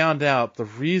you found out the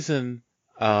reason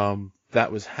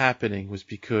that was happening was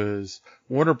because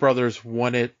Warner Brothers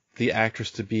wanted the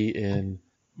actress to be in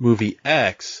movie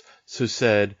X, so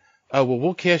said, oh, well,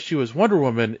 we'll cast you as Wonder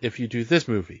Woman if you do this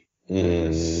movie.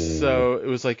 So it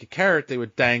was like a carrot they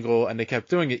would dangle, and they kept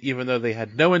doing it even though they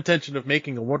had no intention of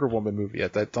making a Wonder Woman movie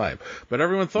at that time. But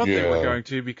everyone thought they were going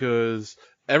to because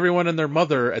everyone and their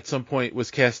mother at some point was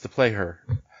cast to play her.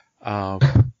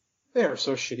 They are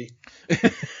so shitty.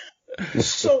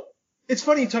 So it's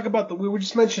funny you talk about we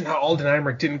just mentioned how Alden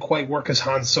Ehrenreich didn't quite work as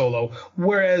Han Solo,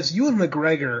 whereas Ewan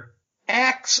McGregor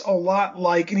acts a lot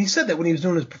like, and he said that when he was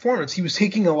doing his performance, he was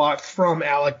taking a lot from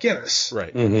Alec Guinness.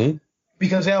 Right. Mm-hmm.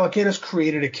 Because Alec Guinness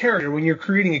created a character. When you're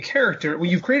creating a character, when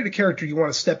you've created a character, you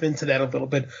want to step into that a little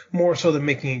bit more so than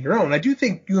making it your own. I do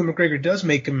think Ewan McGregor does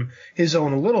make him his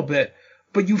own a little bit,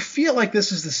 but you feel like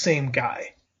this is the same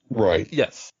guy. Right.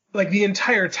 Yes. Like the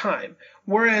entire time.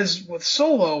 Whereas with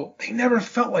Solo, they never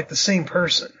felt like the same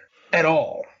person at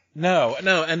all. No,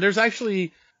 and there's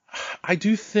actually, I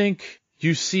do think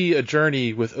you see a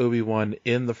journey with Obi-Wan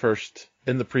in the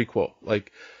prequel.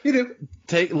 Like, you do.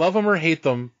 Love them or hate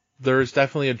them, there's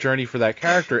definitely a journey for that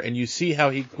character, and you see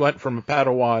how he went from a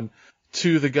Padawan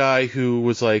to the guy who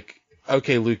was like,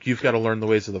 okay, Luke, you've got to learn the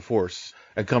ways of the Force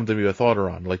and come to me with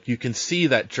Alderaan. Like, you can see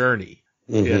that journey,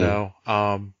 you know?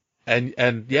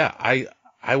 And yeah,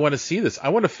 I want to see this. I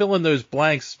want to fill in those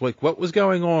blanks. Like, what was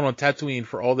going on Tatooine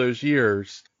for all those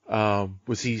years?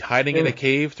 Was he hiding in a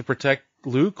cave to protect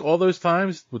Luke all those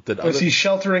times? Was he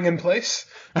sheltering in place?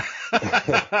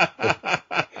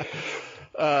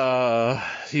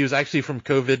 He was actually from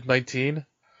COVID-19.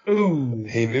 Ooh.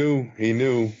 He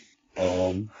knew.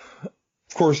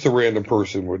 Of course, the random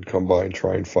person would come by and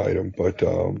try and fight him, but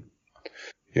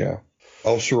yeah.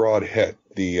 El-Sharad Het,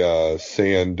 the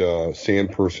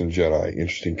sand person Jedi,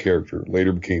 interesting character.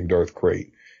 Later became Darth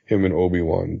Krayt. Him and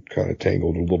Obi-Wan kind of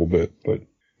tangled a little bit, but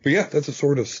yeah, that's the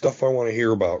sort of stuff I want to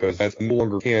hear about because that's no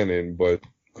longer canon, but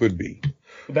could be.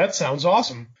 That sounds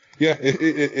awesome. Yeah,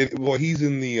 well, he's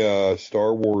in the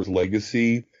Star Wars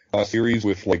Legacy series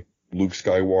with like Luke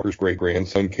Skywalker's great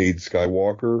grandson, Cade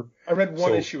Skywalker. I read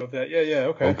one issue of that. Yeah,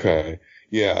 okay. Okay.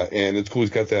 Yeah, and it's cool.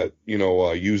 He's got that,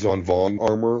 Yuuzhan Vong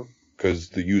armor because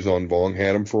the Yuuzhan Vong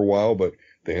had him for a while, but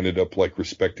they ended up like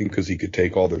respecting because he could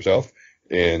take all their stuff,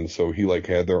 and so he like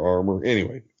had their armor.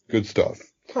 Anyway, good stuff.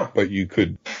 Huh. But you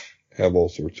could have all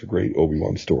sorts of great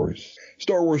Obi-Wan stories,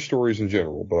 Star Wars stories in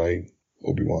general. But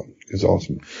Obi-Wan is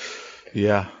awesome.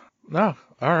 Yeah. No.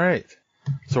 All right.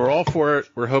 So we're all for it.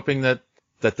 We're hoping that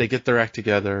they get their act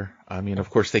together. I mean, of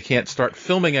course, they can't start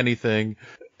filming anything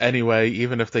anyway,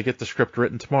 even if they get the script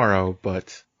written tomorrow.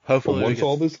 But hopefully, once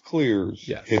all this clears,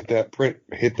 hit that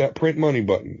print money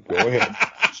button. Go ahead,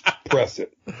 just press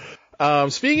it.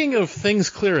 Speaking of things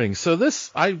clearing, so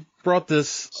I brought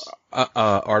this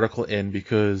article in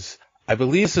because I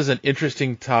believe this is an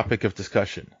interesting topic of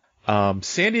discussion.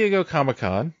 San Diego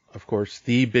Comic-Con, of course,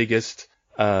 the biggest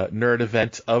nerd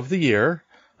event of the year.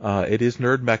 It is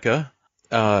Nerd Mecca.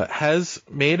 Has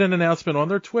made an announcement on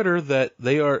their Twitter that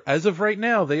they are, as of right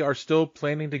now, they are still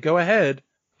planning to go ahead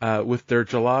with their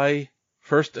July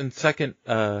 1st and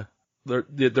 2nd,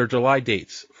 their July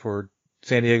dates for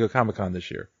San Diego Comic-Con this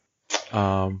year.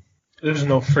 There's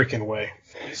no freaking way.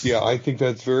 Yeah, I think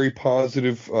that's very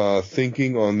positive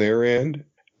thinking on their end.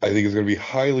 I think it's going to be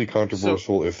highly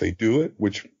controversial if they do it,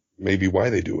 which may be why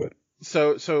they do it.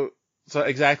 So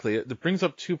exactly. It brings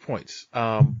up 2 points.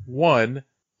 One,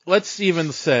 let's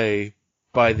even say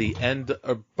by the end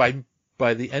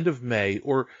of May,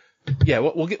 or yeah,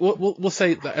 we'll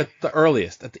say at the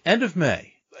earliest, at the end of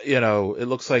May, it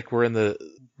looks like we're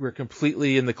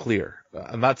completely in the clear.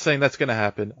 I'm not saying that's going to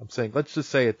happen. I'm saying let's just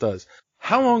say it does.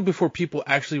 How long before people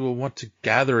actually will want to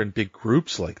gather in big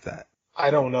groups like that? I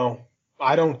don't know.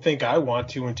 I don't think I want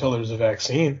to until there's a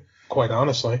vaccine, quite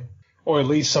honestly, or at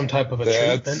least some type of a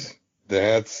treatment.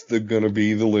 That's going to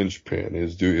be the linchpin.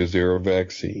 Is there a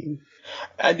vaccine?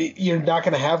 And you're not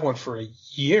going to have one for a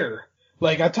year.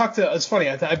 Like it's funny.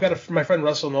 I've got my friend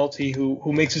Russell Nolte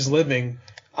who makes his living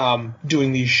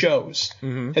doing these shows.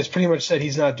 Mm-hmm. Has pretty much said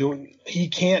he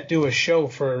can't do a show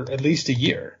for at least a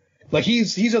year. Like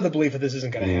he's of the belief that this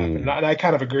isn't going to happen, and I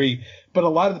kind of agree. But a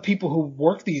lot of the people who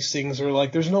work these things are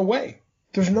like, "There's no way.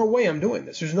 There's no way I'm doing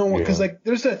this. There's no way." Because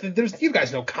there's you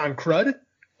guys know con crud.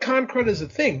 Con crud is a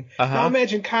thing. Uh-huh. Now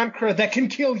imagine con crud that can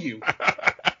kill you.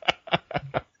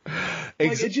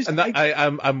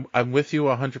 I'm with you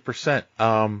 100%.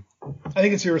 I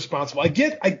think it's irresponsible. I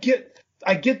get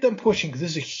them pushing because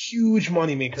this is a huge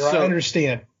moneymaker. I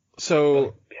understand.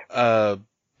 So,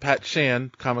 Pat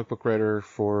Shan, comic book writer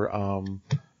for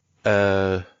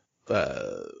Robin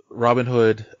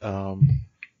Hood,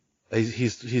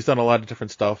 he's done a lot of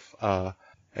different stuff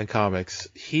in comics.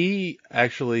 He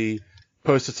actually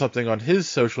posted something on his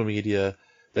social media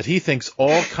that he thinks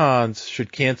all cons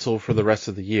should cancel for the rest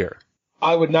of the year.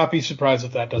 I would not be surprised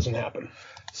if that doesn't happen.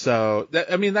 So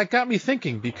that got me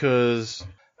thinking, because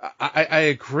I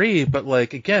agree, but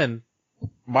like, again,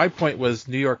 my point was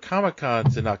New York Comic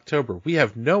Con's in October. We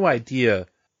have no idea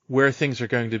where things are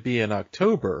going to be in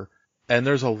October, and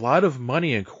there's a lot of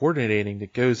money and coordinating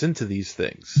that goes into these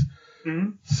things.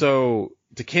 Mm-hmm. So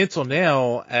to cancel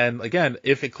now, and again,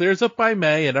 if it clears up by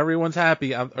May and everyone's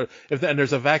happy, and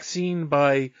there's a vaccine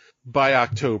by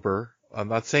October, I'm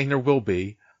not saying there will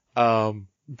be, and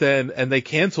they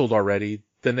canceled already,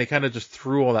 then they kind of just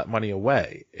threw all that money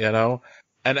away,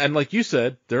 And like you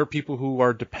said, there are people who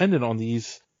are dependent on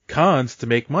these cons to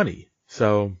make money.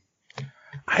 So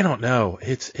I don't know.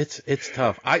 It's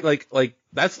tough. I like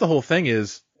that's the whole thing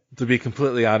is, to be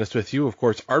completely honest with you, of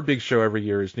course, our big show every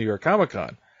year is New York Comic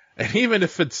Con. And even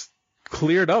if it's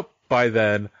cleared up by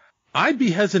then, I'd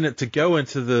be hesitant to go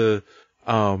into the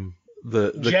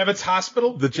Javits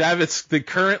Hospital? The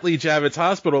currently Javits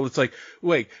Hospital. It's like,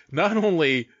 wait, not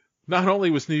only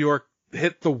was New York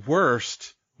hit the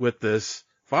worst with this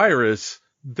virus,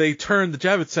 they turned the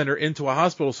Javits Center into a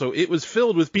hospital, so it was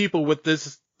filled with people with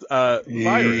this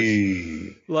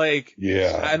virus. Like,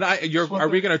 yeah. And are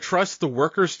we going to trust the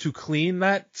workers to clean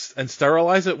that and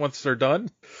sterilize it once they're done?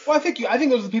 Well, I think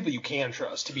those are the people you can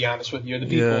trust, to be honest with you, the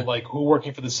people like who are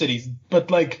working for the cities. But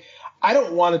like, I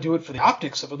don't want to do it for the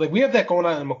optics of it. Like, we have that going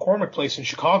on in McCormick Place in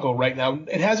Chicago right now.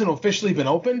 It hasn't officially been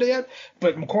opened yet,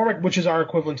 but McCormick, which is our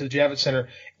equivalent to the Javits Center,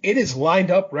 it is lined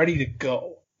up, ready to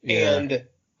go. Yeah. And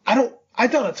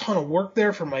I've done a ton of work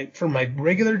there for my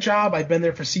regular job. I've been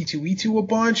there for C2E2 a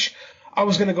bunch. I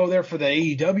was going to go there for the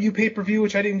AEW pay-per-view,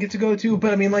 which I didn't get to go to.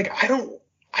 But I mean, like, I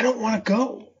don't want to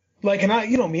go. Like, and I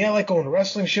like going to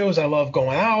wrestling shows. I love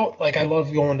going out. Like, I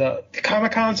love going to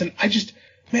Comic-Cons. And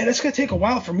man, it's going to take a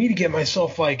while for me to get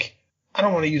myself, like, I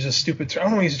don't want to use a stupid term. I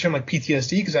don't want to use a term like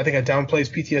PTSD, because I think it downplays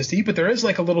PTSD. But there is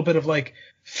like a little bit of like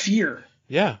fear.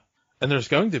 Yeah. And there's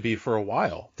going to be for a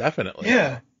while. Definitely.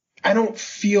 Yeah. I don't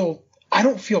feel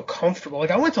comfortable. Like,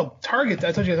 I went to Target.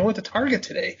 I told you guys I went to Target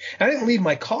today, and I didn't leave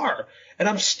my car. And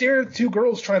I'm staring at two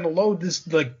girls trying to load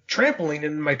this like trampoline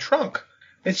in my trunk.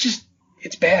 It's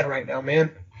bad right now,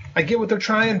 man. I get what they're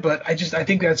trying, but I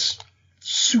think that's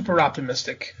super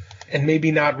optimistic and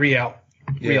maybe not real.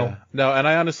 Yeah. No, and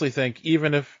I honestly think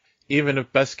even if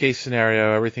best case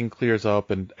scenario, everything clears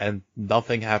up and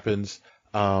nothing happens,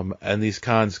 and these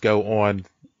cons go on,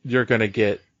 you're going to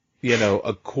get,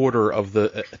 a quarter of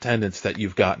the attendance that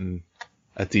you've gotten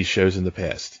at these shows in the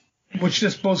past. Which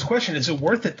just poses the question, is it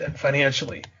worth it then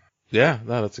financially? Yeah,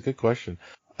 no, that's a good question.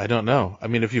 I don't know. I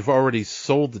mean, if you've already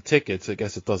sold the tickets, I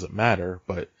guess it doesn't matter,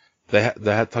 but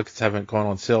the tickets haven't gone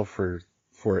on sale for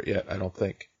it yet, I don't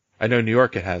think. I know New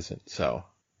York it hasn't, so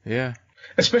yeah.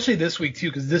 Especially this week too,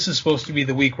 because this is supposed to be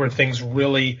the week where things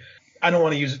really, I don't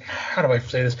want to use it, how do I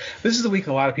say this? This is the week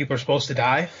a lot of people are supposed to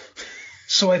die.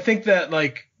 So I think that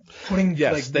like putting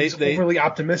these overly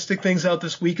optimistic things out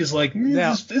this week is like,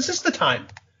 is this the time?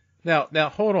 Now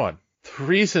hold on. The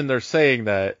reason they're saying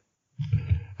that,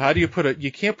 how do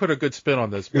you can't put a good spin on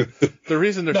this, but the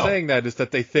reason they're saying that is that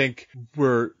they think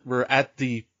we're at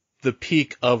the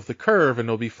peak of the curve and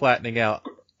it'll be flattening out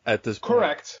at this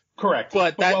point. Correct.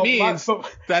 But that means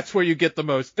that's where you get the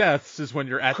most deaths is when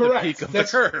you're at the peak of the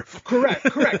curve. Correct.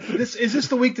 Is this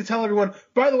the week to tell everyone,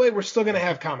 by the way, we're still going to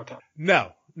have Comic-Con?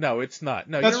 No, it's not.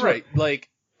 No, That's you're right. Like,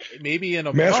 maybe in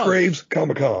a Mass month. Graves,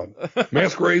 Comic-Con.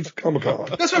 Mass Graves, Comic-Con.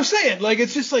 That's what I'm saying. Like,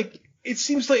 it's just like, it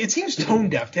seems tone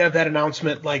deaf to have that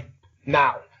announcement, like,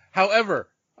 now. However,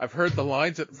 I've heard the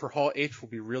lines for Hall H will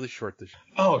be really short this year.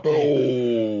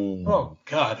 Oh,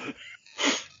 God.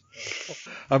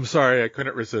 I'm sorry, I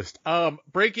couldn't resist.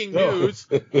 Breaking news: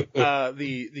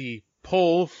 the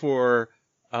poll for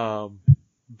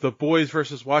The Boys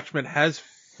versus Watchmen has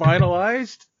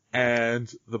finalized,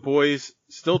 and The Boys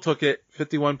still took it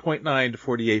 51.9 to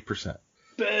 48%.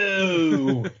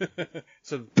 Boo!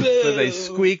 So they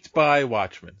squeaked by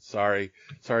Watchmen. Sorry,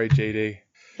 JD.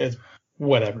 It's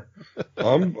whatever.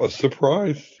 I'm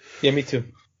surprised. Yeah, me too.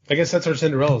 I guess that's our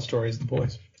Cinderella story, is The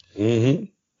Boys. Mm-hmm.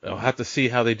 I'll have to see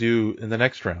how they do in the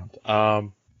next round.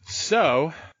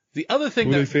 So the other thing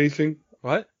Who are they facing?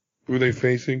 What? Who are they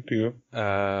facing? Do you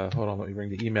know? Hold on, let me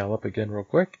bring the email up again real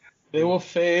quick. They will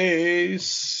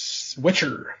face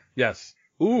Witcher. Yes.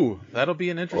 Ooh, that'll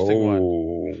be an interesting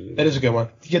one. That is a good one.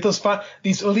 You get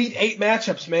these Elite 8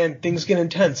 matchups, man, things get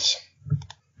intense.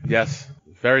 Yes,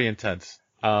 very intense.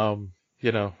 When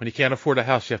you can't afford a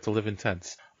house, you have to live in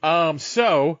tents.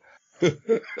 So in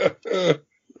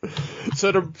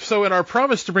our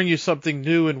promise to bring you something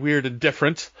new and weird and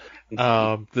different,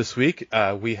 this week,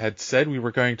 we had said we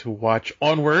were going to watch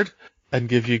Onward and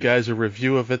give you guys a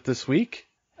review of it this week.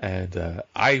 And,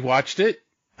 I watched it.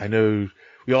 I know,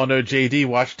 we all know JD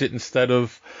watched it instead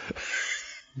of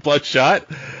Bloodshot.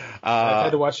 I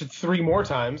had to watch it 3 more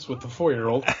times with the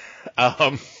 4-year-old.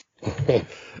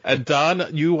 And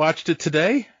Don, you watched it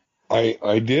today?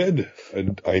 I did.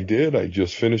 I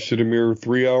just finished it a mere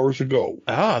 3 hours ago.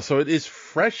 So it is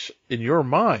fresh in your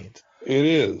mind. It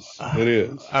is. It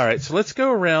is. All right. So let's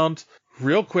go around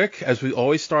real quick. As we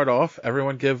always start off,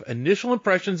 everyone give initial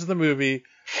impressions of the movie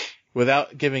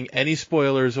without giving any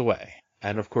spoilers away.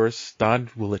 And of course, Don,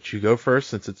 we'll let you go first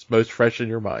since it's most fresh in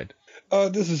your mind.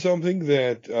 This is something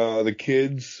that the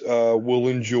kids will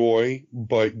enjoy,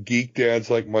 but geek dads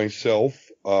like myself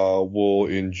will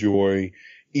enjoy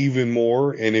even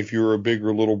more. And if you're a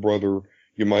bigger little brother,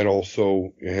 you might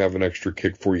also have an extra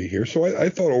kick for you here. So I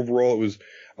thought overall it was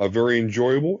very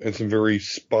enjoyable and some very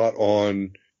spot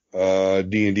on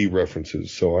D&D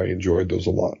references. So I enjoyed those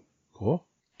a lot. Cool.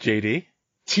 JD?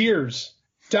 Tears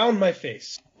down my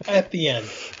face at the end.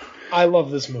 I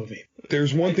love this movie.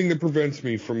 There's one thing that prevents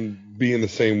me from being the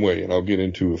same way, and I'll get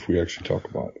into if we actually talk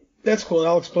about it. That's cool, and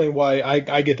I'll explain why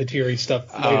I get the teary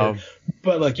stuff later.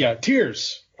 But,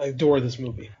 tears. I adore this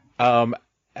movie.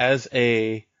 As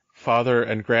a father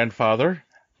and grandfather,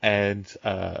 and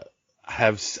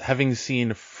having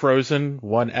seen Frozen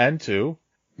 1 and 2.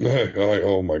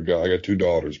 Oh my God, I got 2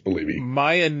 daughters, believe me.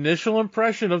 My initial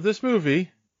impression of this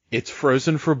movie, it's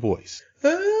Frozen for boys.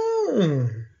 Oh,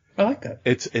 I like that.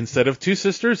 It's instead of 2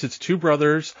 sisters, it's 2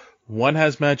 brothers. One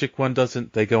has magic, one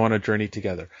doesn't. They go on a journey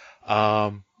together.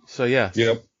 So yeah.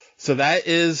 Yep. So that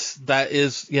is,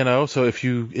 so if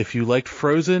you liked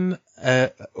Frozen,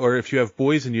 or if you have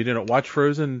boys and you didn't watch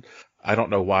Frozen, I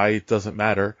don't know why, it doesn't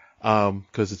matter,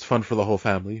 cause it's fun for the whole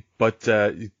family, but,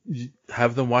 you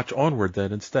have them watch Onward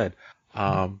then instead.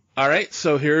 Alright,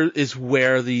 so here is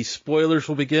where the spoilers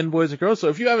will begin, boys and girls. So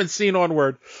if you haven't seen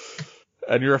Onward,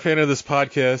 and you're a fan of this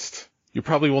podcast, you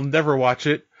probably will never watch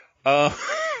it. No,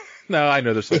 I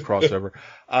know there's some crossover.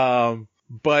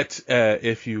 But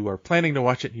if you are planning to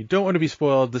watch it and you don't want to be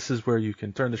spoiled, this is where you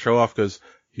can turn the show off because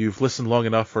you've listened long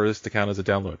enough for this to count as a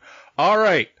download. All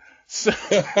right. So,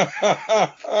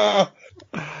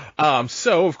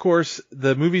 so of course,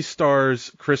 the movie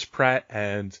stars Chris Pratt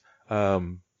and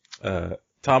Tom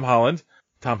Holland.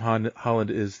 Tom Holland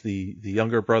is the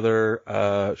younger brother.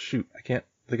 I can't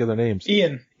think of their names.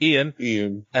 Ian.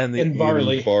 And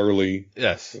Barley. Barley.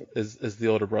 Yes, is the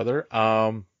older brother.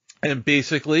 And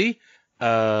basically,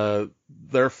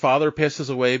 their father passes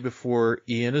away before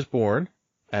Ian is born.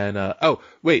 And,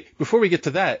 before we get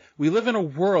to that, we live in a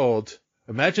world,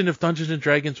 imagine if Dungeons and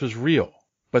Dragons was real,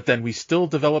 but then we still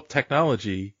developed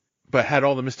technology, but had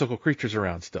all the mystical creatures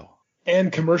around still.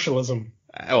 And commercialism.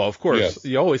 Oh, of course. Yes.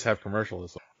 You always have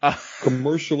commercialism.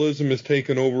 Commercialism has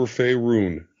taken over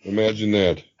Faerun. Imagine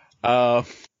that.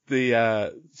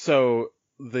 So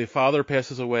the father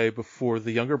passes away before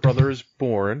the younger brother is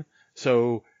born.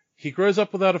 So he grows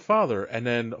up without a father. And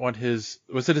then on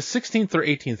was it his 16th or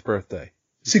 18th birthday?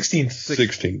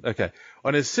 16th. Okay.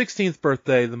 On his 16th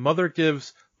birthday, the mother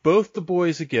gives both the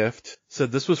boys a gift,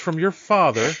 said this was from your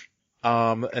father.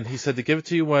 And he said to give it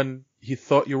to you when he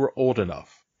thought you were old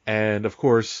enough. And of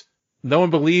course,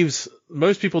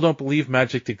 most people don't believe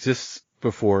magic exists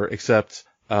before, except,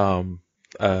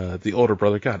 the older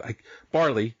brother,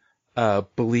 Barley,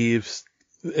 believes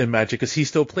in magic because he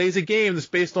still plays a game that's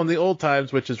based on the old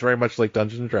times, which is very much like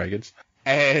Dungeons and Dragons.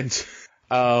 And,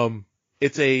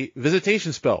 it's a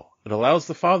visitation spell. It allows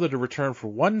the father to return for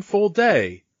one full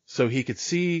day so he could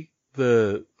see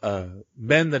the,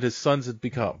 men that his sons had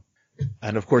become.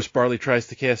 And of course, Barley tries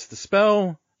to cast the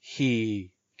spell. He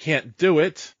can't do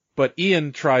it, but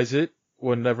Ian tries it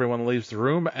when everyone leaves the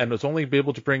room and was only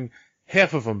able to bring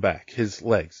half of them back, his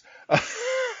legs.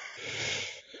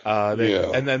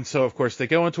 And then, so of course, they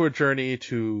go into a journey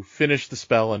to finish the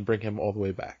spell and bring him all the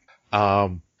way back.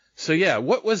 So yeah,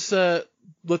 what was,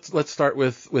 let's start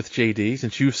with JD,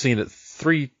 since you've seen it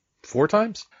 3-4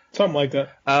 times? Something like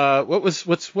that. What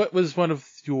was one of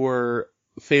your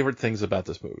favorite things about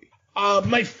this movie?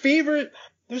 My favorite,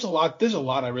 there's a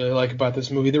lot I really like about this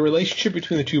movie. The relationship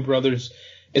between the two brothers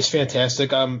is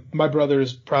fantastic. My brother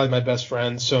is probably my best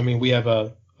friend, so I mean, we have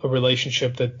a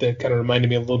relationship that kind of reminded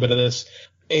me a little bit of this.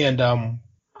 And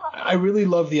I really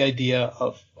love the idea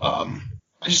of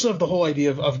I just love the whole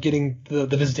idea of getting the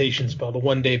visitation spell, the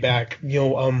one day back. You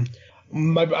know,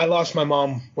 I lost my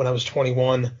mom when I was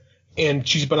 21, and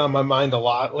she's been on my mind a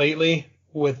lot lately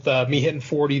with me hitting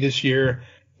 40 this year,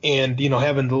 and you know,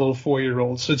 having the little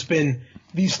 4-year-old. So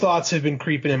these thoughts have been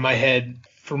creeping in my head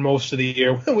for most of the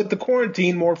year, with the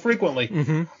quarantine more frequently.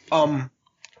 Mm-hmm.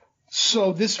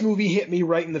 So this movie hit me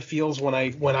right in the feels when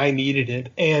I needed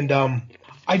it, and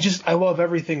I love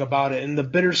everything about it, and the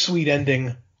bittersweet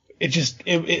ending.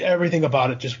 Everything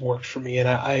about it just worked for me, and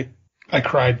I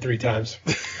cried 3 times.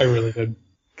 I really did.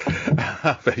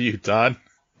 How about you, Don?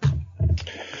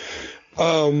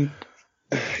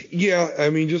 Yeah,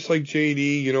 I mean, just like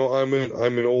JD, you know, I'm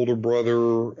an older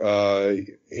brother,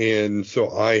 and so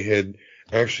I had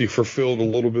actually fulfilled a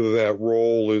little bit of that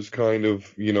role as kind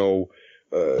of, you know,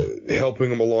 helping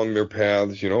them along their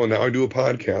paths, you know, and now I do a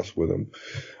podcast with them.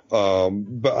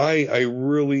 But I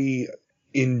really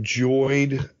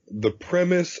enjoyed the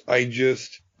premise. I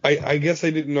guess I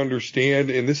didn't understand,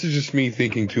 and this is just me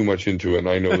thinking too much into it, and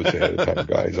I know this ahead of time,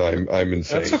 guys. I'm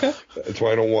insane. That's okay. That's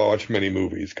why I don't watch many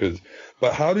movies,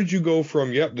 but how did you go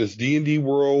from, this D&D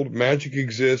world, magic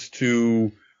exists,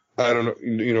 to, I don't know,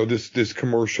 you know, this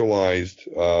commercialized,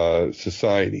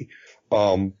 society.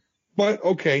 But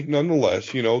okay,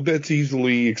 nonetheless, you know, that's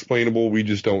easily explainable. We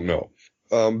just don't know.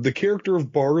 The character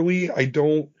of Barley, I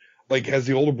don't, like, as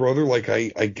the older brother, like, I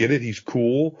get it, he's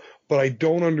cool, but I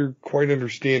don't quite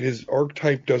understand. His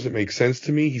archetype doesn't make sense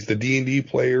to me. He's the D&D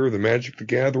player, the Magic the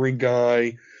Gathering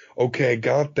guy. Okay, I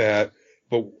got that,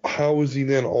 but how is he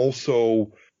then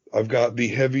also, I've got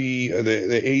the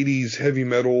 80s heavy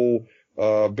metal,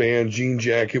 band Jean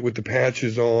Jacket with the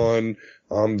patches on,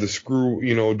 the screw,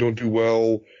 you know, don't do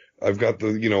well. I've got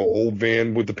the, you know, old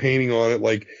van with the painting on it.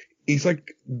 Like, he's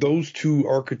like those two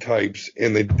archetypes,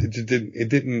 and it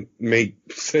didn't make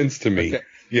sense to me. Okay.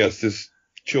 Yes, this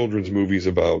children's movie's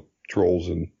about trolls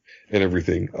and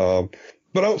everything.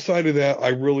 But outside of that, I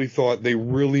really thought they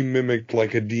really mimicked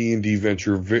like a D&D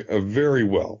venture very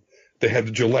well. They had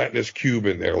the gelatinous cube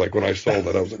in there. Like when I saw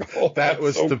that, I was like, oh, that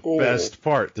was so the cool. Best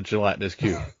part, the gelatinous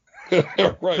cube.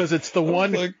 Right. Because it's the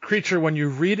one creature, when you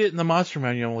read it in the monster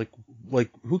manual,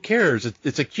 like who cares?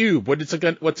 It's a cube. What's it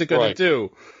going to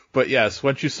do? But yes,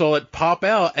 once you saw it pop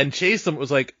out and chase them, it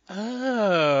was like,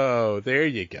 oh, there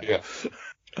you go. Yeah,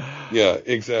 yeah,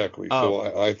 exactly.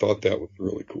 So I thought that was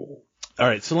really cool. All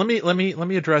right, so let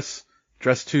me address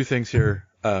 2 things here,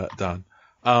 Don.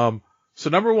 So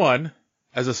number one,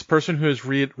 as a person who has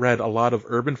read a lot of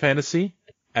urban fantasy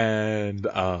and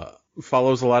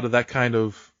follows a lot of that kind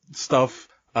of stuff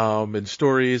and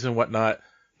stories and whatnot,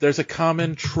 there's a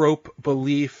common trope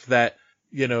belief that,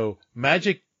 you know,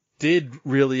 magic did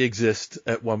really exist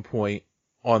at one point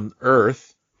on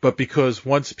Earth, but because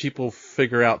once people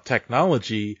figure out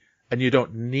technology and you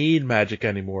don't need magic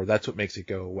anymore, that's what makes it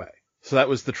go away. So that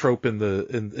was the trope in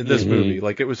this movie.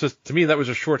 Like, it was just, to me, that was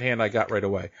a shorthand I got right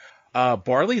away.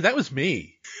 Barley, that was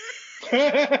me.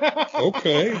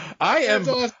 Okay. I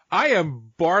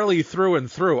am Barley through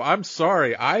and through. I'm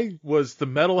sorry. I was the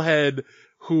metalhead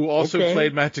who also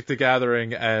played Magic the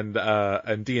Gathering and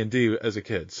D&D as a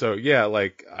kid. So yeah,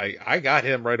 like I got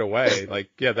him right away. Like,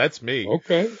 yeah, that's me.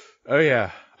 Okay. Oh yeah.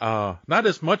 Not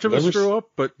as much of a screw up,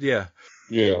 but yeah.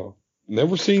 Yeah.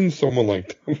 Never seen someone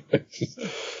like that.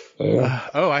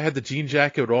 I had the jean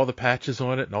jacket with all the patches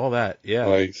on it and all that. Yeah.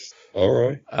 Nice. All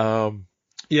right.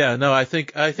 Yeah, no, I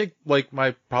think like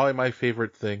probably my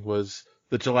favorite thing was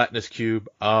the gelatinous cube.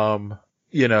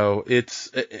 You know,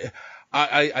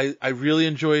 I really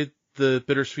enjoyed the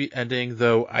bittersweet ending,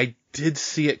 though I did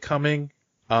see it coming.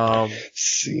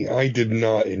 See, I did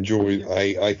not enjoy.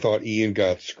 I thought Ian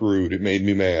got screwed. It made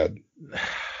me mad.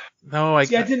 No, I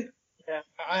didn't. Yeah,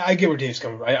 I get where Dave's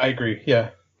coming from. I agree.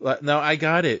 Yeah. No, I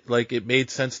got it. Like, it made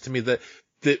sense to me that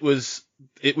it was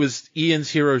Ian's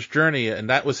hero's journey, and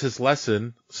that was his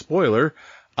lesson. Spoiler.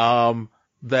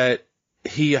 That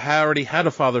he already had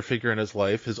a father figure in his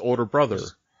life, his older brother.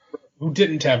 Who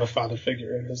didn't have a father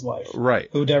figure in his life. Right.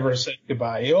 Who never said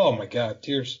goodbye. Oh my God,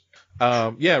 tears.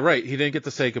 Yeah, right. He didn't get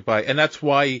to say goodbye. And that's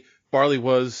why Barley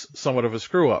was somewhat of a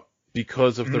screw up,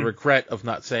 because of the regret of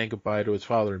not saying goodbye to his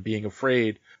father and being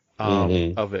afraid,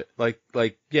 of it.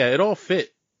 Like, yeah, it all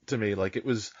fit to me. Like,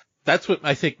 that's what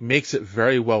I think makes it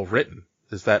very well written,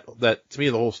 is that to me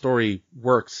the whole story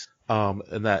works,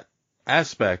 in that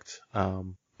aspect.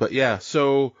 But yeah,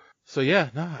 so yeah,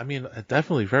 no, I mean,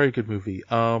 definitely very good movie.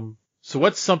 So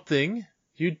what's something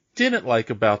you didn't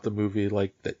like about the movie,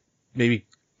 like, that maybe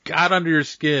got under your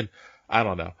skin? I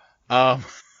don't know.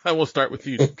 I will start with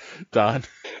you, Don.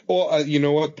 Well, you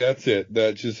know what? That's it.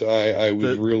 That just, I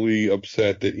was really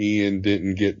upset that Ian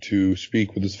didn't get to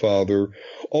speak with his father.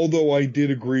 Although I did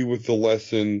agree with the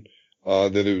lesson,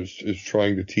 that it was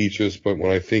trying to teach us. But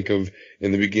when I think of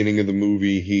in the beginning of the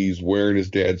movie, he's wearing his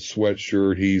dad's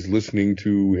sweatshirt. He's listening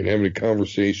to and having a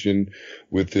conversation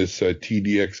with this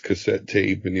TDX cassette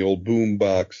tape in the old boom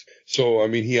box. So, I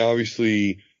mean, he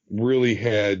obviously really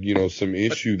had, some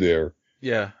issue there.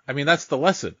 Yeah. I mean, that's the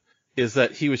lesson, is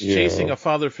that he was chasing a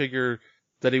father figure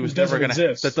that he was never going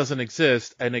to, that doesn't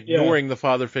exist, and ignoring the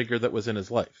father figure that was in his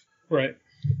life. Right.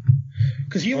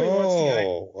 Because he only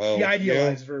wants the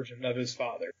idealized version of his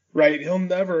father, right?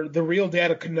 The real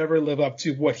dad could never live up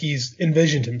to what he's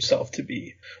envisioned himself to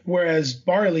be. Whereas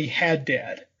Barley had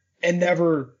dad and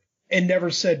never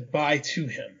said bye to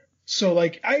him. So,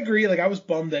 like, I agree. Like, I was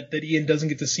bummed that Ian doesn't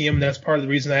get to see him. And that's part of the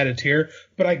reason I had a tear.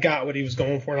 But I got what he was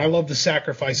going for. And I love the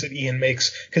sacrifice that Ian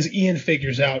makes, because Ian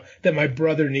figures out that my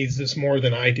brother needs this more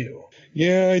than I do.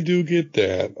 Yeah, I do get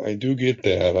that. I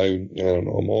don't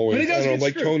know. I'm always,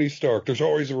 like Tony Stark. There's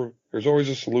always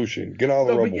a solution. Get out of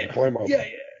the rubble. Climb up.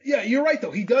 Yeah, you're right,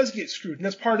 though. He does get screwed. And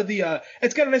that's part of the,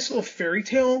 it's got a nice little fairy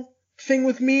tale thing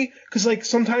with me. Because, like,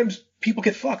 sometimes people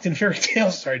get fucked in fairy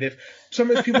tales. Sorry, Dave.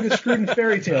 Sometimes people get screwed in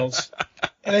fairy tales.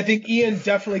 And I think Ian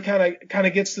definitely kind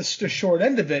of gets the short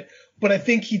end of it. But I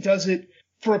think he does it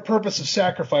for a purpose of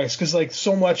sacrifice, because, like,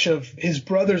 so much of his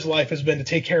brother's life has been to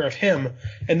take care of him,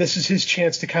 and this is his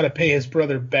chance to kind of pay his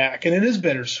brother back, and it is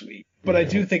bittersweet. But I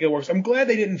do think it works. I'm glad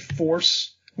they didn't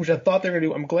force, which I thought they were going to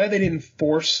do, I'm glad they didn't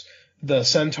force the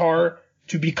centaur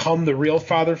to become the real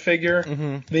father figure.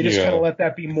 Mm-hmm. They just kind of let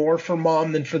that be more for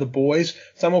mom than for the boys,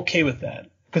 so I'm okay with that.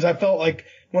 Because I felt like,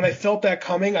 when I felt that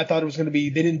coming, I thought it was going to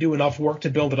be, they didn't do enough work to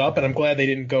build it up, and I'm glad they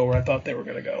didn't go where I thought they were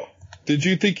going to go. Did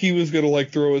you think he was going to, like,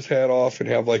 throw his hat off and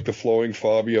have, like, the flowing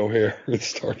Fabio hair at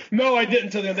start? No, I didn't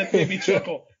until then. That made me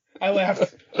chuckle. I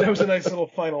laughed. That was a nice little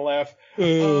final laugh.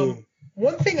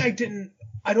 One thing I don't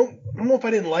know if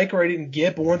I didn't like or I didn't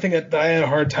get, but one thing that I had a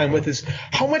hard time with is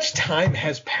how much time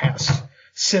has passed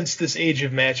since this Age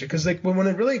of Magic. Because, like,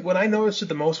 when I noticed it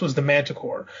the most was the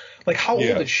Manticore. Like, how old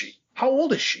is she? How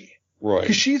old is she? Right.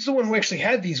 Because she's the one who actually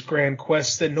had these grand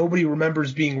quests that nobody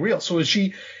remembers being real. So is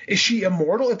she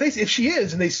immortal? If she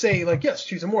is, and they say, like, yes,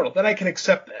 she's immortal, then I can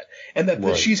accept that. And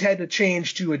that she's had to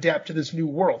change to adapt to this new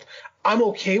world. I'm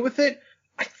okay with it.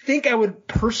 I think I would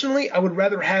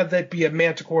rather have that be a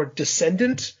Manticore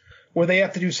descendant, where they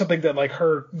have to do something that, like,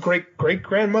 her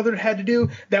great-great-grandmother had to do.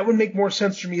 That would make more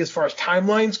sense for me as far as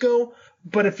timelines go.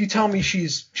 But if you tell me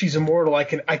she's immortal, I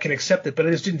can accept it. But I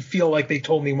just didn't feel like they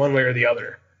told me one way or the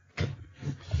other.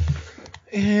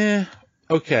 Yeah.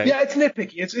 Okay. Yeah, it's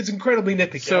nitpicky. It's incredibly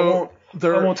nitpicky. So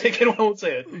I won't take it. I won't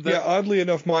say it. Yeah. Oddly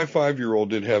enough, my 5-year-old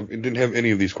didn't have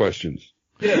any of these questions.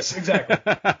 Yes, exactly.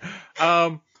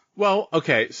 Well,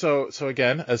 okay. So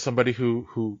again, as somebody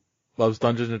who loves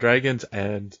Dungeons and Dragons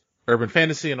and urban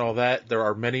fantasy and all that, there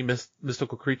are many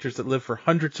mystical creatures that live for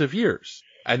hundreds of years.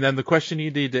 And then the question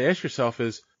you need to ask yourself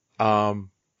is,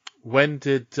 when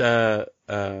did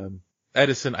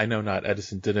Edison, I know not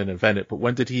Edison didn't invent it, but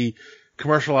when did he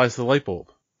commercialize the light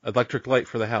bulb, electric light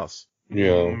for the house?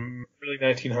 Yeah. Early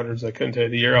 1900s. I couldn't tell you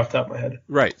the year off the top of my head.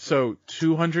 Right. So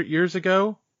 200 years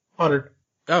ago? 100.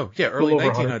 Oh, yeah, early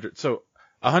 1900. So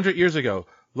 100 years ago.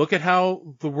 Look at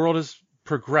how the world has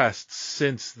progressed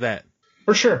since then.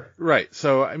 For sure. Right.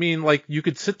 So, I mean, like, you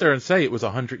could sit there and say it was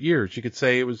 100 years. You could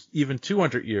say it was even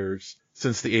 200 years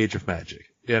since the Age of Magic,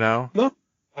 you know? No.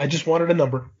 I just wanted a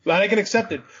number. And I can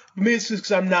accept it. For me, it's just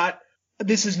because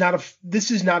this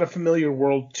is not a familiar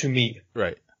world to me.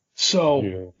 Right.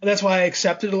 So that's why I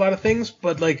accepted a lot of things.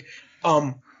 But like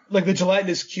the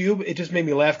gelatinous cube, it just made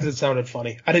me laugh because it sounded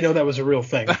funny. I didn't know that was a real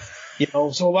thing.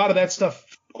 So a lot of that stuff.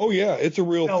 Oh yeah, it's a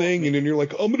real thing, and then you're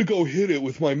like, I'm gonna go hit it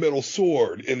with my metal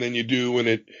sword, and then you do, and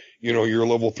it, you're a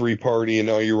level 3 party, and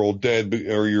now you're all dead,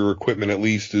 or your equipment at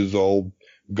least is all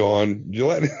gone.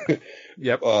 Gelatinous.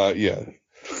 Yep. Yeah.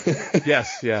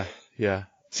 Yes. Yeah.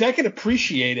 See, I can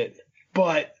appreciate it,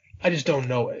 but I just don't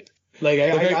know it. Like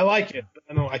I like it,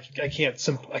 but I can't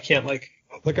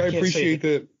appreciate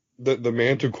that the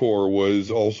Manticore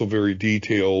was also very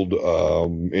detailed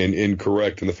and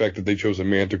incorrect, and the fact that they chose a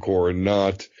Manticore and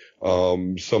not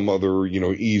some other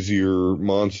easier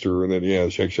monster, and then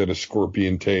she actually had a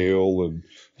scorpion tail, and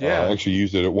actually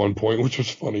used it at one point, which was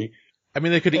funny. I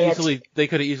mean, they could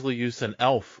have easily used an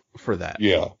elf for that.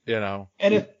 Yeah.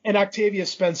 And Octavia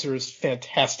Spencer is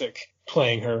fantastic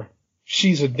playing her.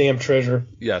 She's a damn treasure.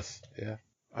 Yes. Yeah.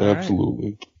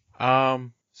 Absolutely. Right.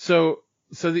 So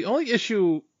the only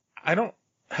issue, I don't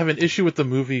have an issue with the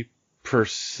movie per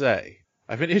se.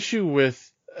 I have an issue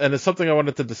with, and it's something I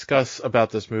wanted to discuss about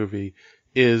this movie,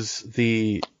 is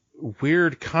the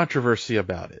weird controversy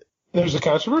about it. There's a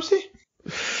controversy?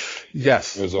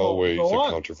 Yes. There's always a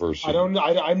controversy. I'm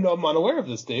unaware of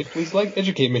this, Dave. Please,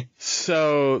 educate me.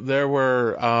 So there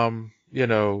were, how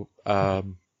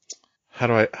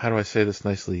do I say this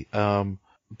nicely?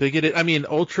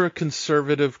 Ultra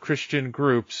conservative Christian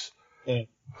groups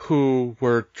who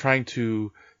were trying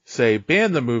to say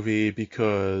ban the movie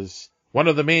because one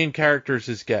of the main characters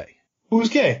is gay. Who's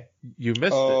gay? You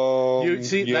missed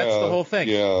it. That's the whole thing.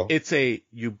 Yeah. It's a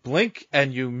you blink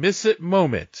and you miss it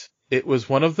moment. It was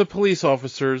one of the police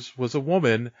officers was a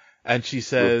woman, and she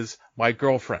says, "My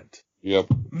girlfriend." Yep.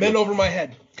 Men over my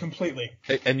head completely.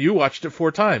 And you watched it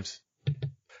 4 times.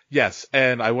 Yes,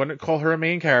 and I wouldn't call her a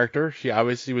main character. She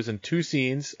obviously was in 2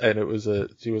 scenes, and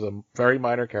she was a very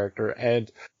minor character.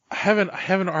 And I have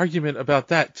an argument about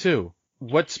that too.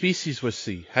 What species was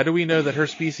she? How do we know that her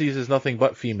species is nothing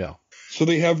but female? So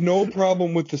they have no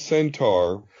problem with the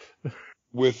centaur,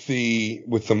 with the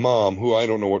mom, who I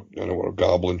don't know what a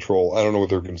goblin troll. I don't know what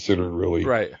they're considered really.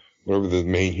 Right. Whatever the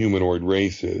main humanoid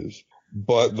race is,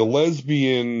 but the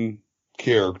lesbian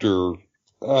character.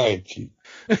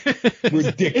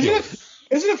 Ridiculous.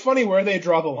 Isn't it funny where they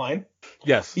draw the line?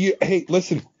 Yes. Yeah, hey,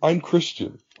 listen, I'm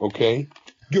Christian, okay?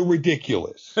 You're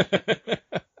ridiculous.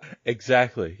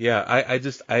 Exactly. Yeah.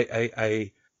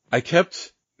 I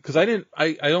kept, because I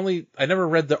never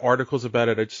read the articles about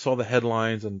it. I just saw the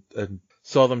headlines and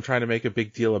saw them trying to make a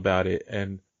big deal about it.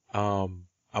 And, I'm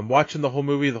watching the whole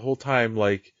movie the whole time,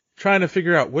 trying to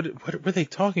figure out what were they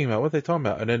talking about? What are they talking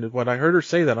about? And then when I heard her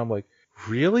say that, I'm like,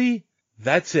 really?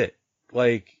 That's it.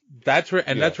 That's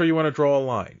where you want to draw a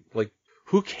line.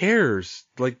 Who cares?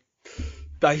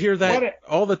 I hear that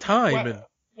all the time.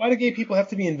 Why do gay people have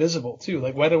to be invisible too?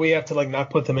 Why do we have to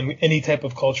not put them in any type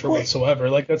of culture whatsoever?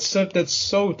 That's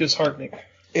so disheartening.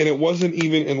 And it wasn't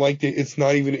even it's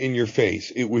not even in your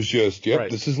face. It was just,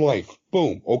 This is life.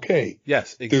 Boom. Okay.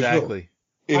 Yes, exactly.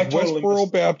 If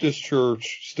Westboro Baptist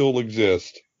Church still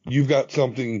exists, you've got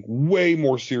something way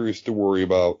more serious to worry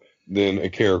about than a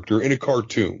character in a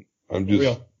cartoon. I'm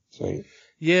just saying.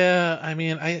 Yeah,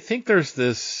 I think there's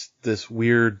this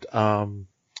weird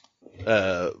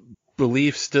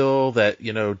belief still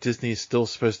that Disney's still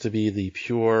supposed to be the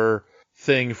pure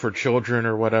thing for children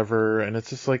or whatever, and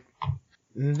it's just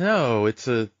no, it's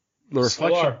a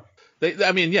reflection.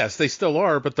 Yes, they still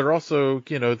are, but they're also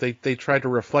they try to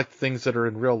reflect things that are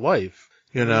in real life.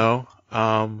 I don't know.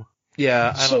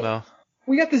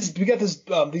 We got these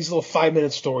little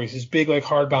 5-minute stories, this big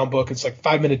hardbound book. It's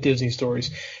 5-minute Disney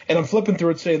stories, and I'm flipping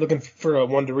through it today looking for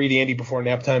one to read Andy before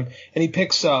nap time, and he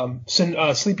picks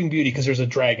Sleeping Beauty because there's a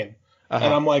dragon, and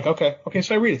I'm like, okay,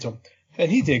 so I read it to him,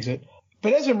 and he digs it.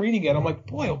 But as I'm reading it, I'm like,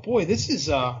 boy, oh boy, this is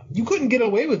you couldn't get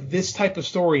away with this type of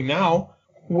story now,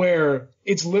 where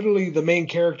it's literally the main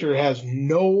character has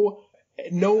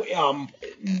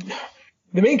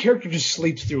the main character just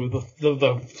sleeps through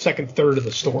the second third of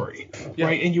the story,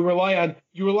 right? And you rely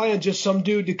on just some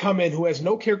dude to come in who has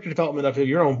no character development of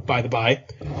your own, by the by,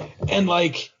 and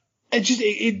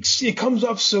it comes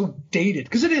off so dated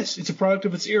because it's a product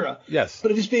of its era. Yes,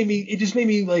 but it just made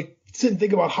me sit and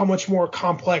think about how much more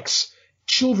complex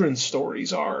children's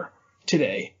stories are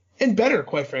today, and better,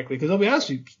 quite frankly. Because I'll be honest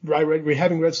with you,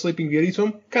 having read Sleeping Beauty to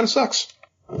him kind of sucks.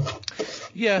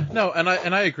 Yeah, no, and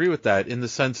I agree with that in the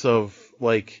sense of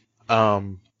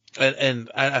and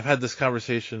I've had this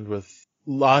conversation with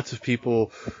lots of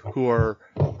people who are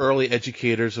early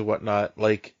educators and whatnot.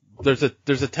 There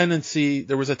was a tendency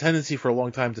for a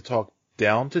long time to talk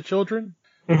down to children.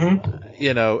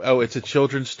 You know, oh, it's a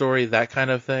children's story, that kind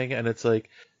of thing. And it's like,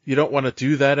 you don't want to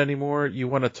do that anymore. You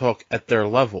want to talk at their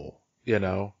level, you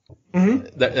know. And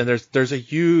there's a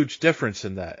huge difference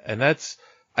in that. And that's,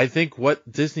 I think, what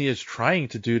Disney is trying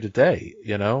to do today,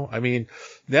 you know. I mean,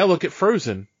 now look at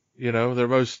Frozen, you know, their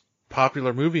most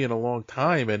popular movie in a long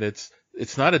time, and it's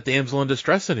not a damsel in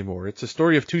distress anymore. It's a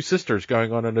story of two sisters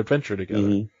going on an adventure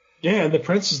together. Yeah, and the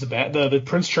prince is the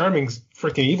Prince Charming's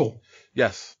freaking evil.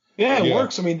 Yes. Yeah, it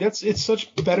works. I mean, it's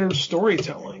such better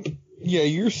storytelling. Yeah,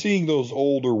 you're seeing those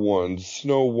older ones,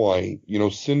 Snow White, you know,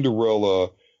 Cinderella.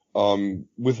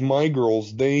 With my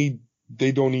girls, they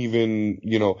don't even,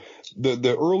 you know,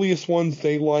 the earliest ones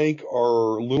they like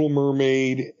are Little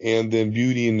Mermaid and then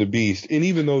Beauty and the Beast. And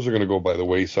even those are going to go by the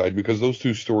wayside because those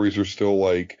two stories are still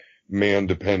like man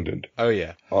dependent. Oh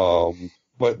yeah.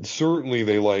 But certainly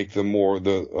they like the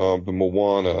Moana,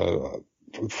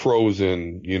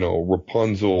 Frozen, you know,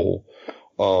 Rapunzel.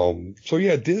 So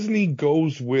yeah, Disney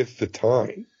goes with the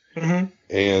time.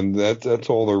 And that's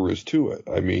all there is to it.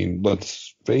 I mean,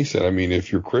 let's face it. I mean,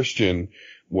 if you're Christian,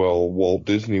 well, Walt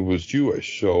Disney was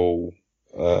Jewish. So,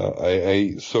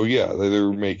 so yeah,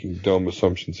 they're making dumb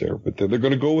assumptions there, but they're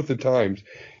going to go with the times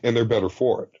and they're better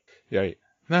for it. Yeah.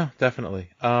 No, definitely.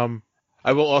 I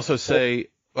will also say,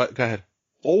 go ahead.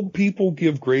 Old people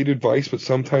give great advice, but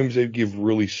sometimes they give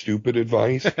really stupid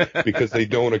advice because they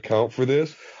don't account for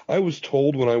this. I was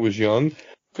told when I was young,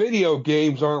 video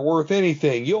games aren't worth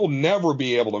anything. You'll never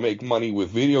be able to make money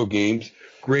with video games.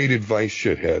 Great advice,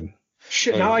 shithead.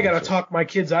 Shit, now I gotta talk my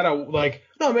kids out of, like,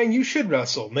 no, man, you should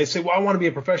wrestle. And they say, well, I want to be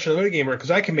a professional video gamer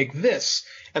because I can make this.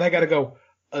 And I gotta go,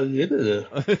 are you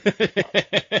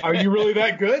really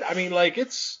that good? I mean, like,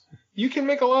 you can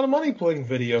make a lot of money playing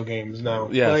video games now.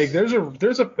 Yes. Like,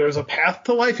 there's a path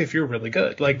to life if you're really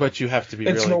good. Like, but you have to be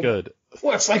really good.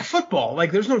 Well, it's like football.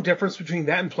 Like, there's no difference between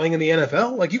that and playing in the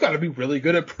NFL. Like, you got to be really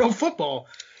good at pro football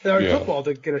or football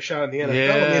to get a shot in the NFL.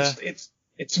 Yeah. I mean,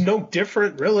 it's no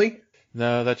different, really.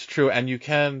 No, that's true.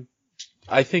 And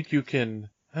I think you can.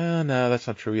 No, that's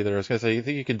not true either. I was gonna say, I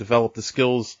think you can develop the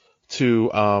skills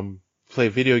to play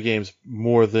video games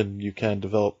more than you can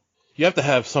develop. You have to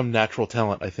have some natural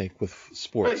talent, I think, with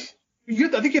sports. I think you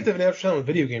have to have natural talent with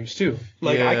video games too.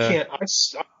 Like, I'm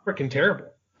freaking terrible.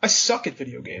 I suck at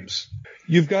video games.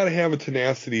 You've got to have a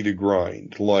tenacity to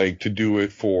grind, like to do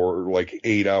it for like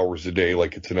 8 hours a day,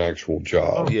 like it's an actual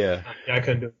job. Oh, yeah. I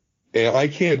couldn't do it. And I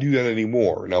can't do that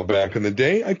anymore. Now, back in the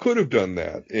day, I could have done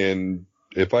that. And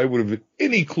if I would have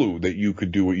any clue that you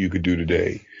could do what you could do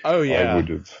today, I would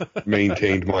have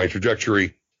maintained my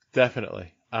trajectory.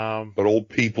 Definitely. But old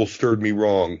people stirred me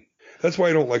wrong. That's why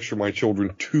I don't lecture my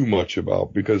children too much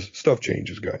about, because stuff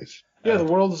changes, guys. Yeah, the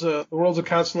world's a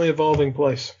constantly evolving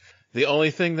place. The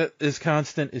only thing that is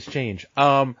constant is change.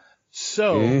 The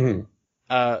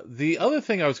other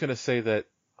thing I was going to say that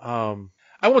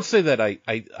I won't say that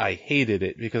I hated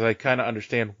it, because I kind of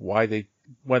understand why they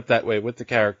went that way with the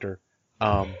character.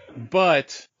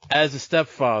 But as a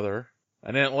stepfather,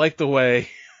 I didn't like the way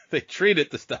they treated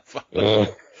the stepfather.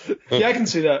 Yeah, I can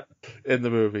see that in the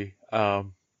movie.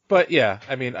 But yeah,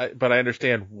 I mean, but I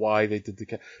understand why they did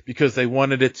because they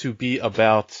wanted it to be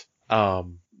about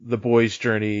the boy's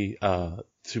journey to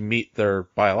meet their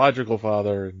biological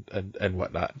father and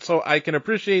whatnot. So I can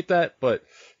appreciate that, but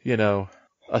you know,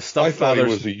 a stepfather. I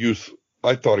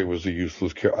thought he was a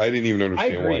useless character. I didn't even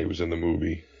understand why he was in the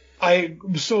movie. I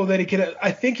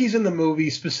think he's in the movie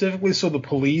specifically so the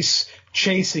police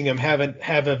chasing him have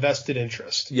a vested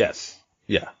interest. Yes.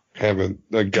 Yeah. Haven't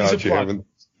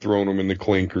thrown him in the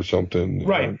clink or something.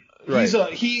 Right.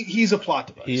 Right. He's a plot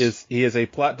device. He is a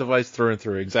plot device through and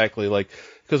through. Exactly. Like,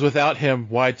 because without him,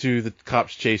 why do the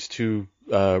cops chase two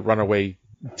runaway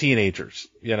teenagers?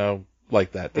 You know,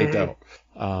 like that. They don't.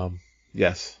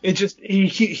 Yes. It just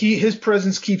his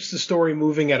presence keeps the story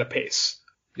moving at a pace.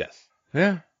 Yes.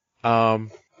 Yeah.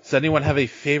 Does anyone have a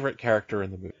favorite character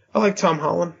in the movie? I like Tom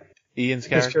Holland. Ian's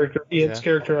character. Ian's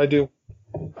character, I do.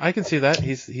 I can see that.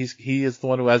 He is the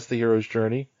one who has the hero's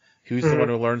journey. He's the one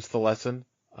who learns the lesson.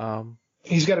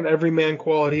 He's got an everyman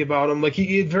quality about him. Like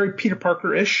he's very Peter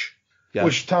Parker-ish. Yeah.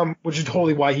 Which is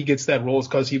totally why he gets that role, is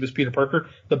because he was Peter Parker,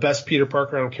 the best Peter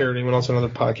Parker. I don't care what anyone else on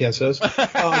another podcast says.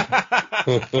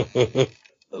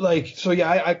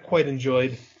 I quite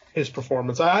enjoyed his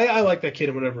performance. I like that kid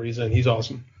in whatever he's in. He's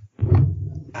awesome.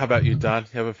 How about you, Don?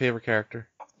 You have a favorite character?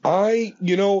 In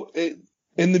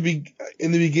the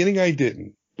beginning I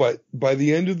didn't, but by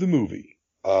the end of the movie,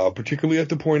 particularly at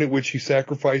the point at which he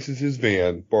sacrifices his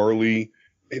van, Barley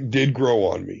did grow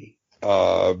on me.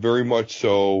 Very much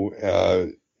so,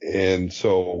 and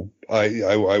so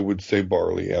I would say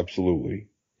Barley, absolutely.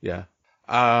 Yeah.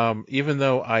 Even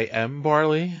though I am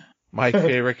Barley, my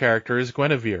favorite character is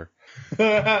Guinevere.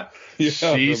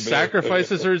 She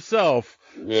sacrifices herself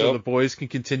so the boys can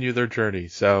continue their journey.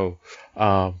 So,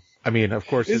 I mean, of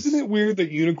course. Isn't it weird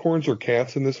that unicorns are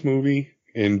cats in this movie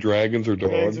and dragons are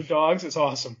dogs? Dragons are dogs? It's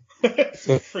awesome. It's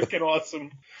freaking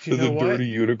awesome. The dirty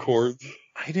unicorns.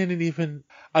 I didn't even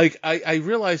I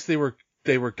realized they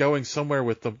were going somewhere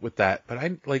with that, but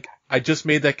I just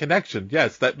made that connection.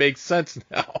 Yes, that makes sense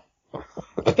now.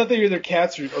 I thought they were either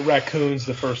cats or raccoons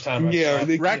the first time.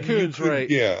 Raccoons, right?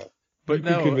 Yeah, but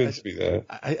you convinced me that.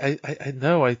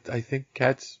 I think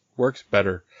cats works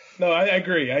better. No, I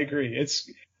agree.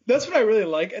 That's what I really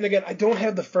like. And again, I don't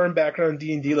have the firm background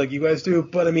in D&D like you guys do,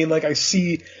 but I mean, like, I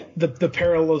see the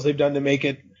parallels they've done to make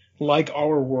it like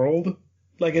our world.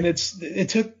 Like, and it's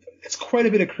quite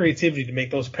a bit of creativity to make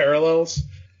those parallels.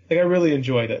 Like, I really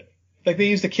enjoyed it. Like, they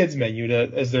used the kids menu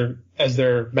as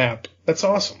their map. That's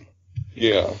awesome.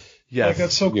 Yeah. Yeah. Like,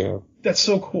 that's so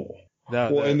cool.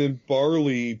 And then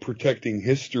Barley protecting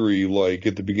history, like,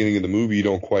 at the beginning of the movie, you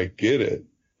don't quite get it.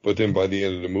 But then by the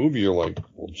end of the movie, you're like,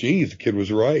 well, geez, the kid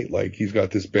was right. Like, he's got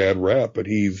this bad rap, but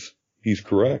he's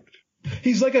correct.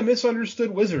 He's like a misunderstood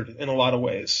wizard in a lot of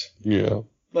ways. Yeah.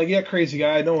 Like, yeah, crazy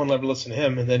guy. No one will ever listen to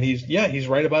him. And then he's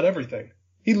right about everything.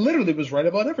 He literally was right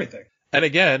about everything. And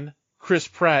again, Chris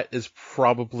Pratt is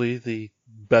probably the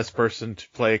best person to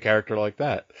play a character like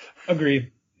that.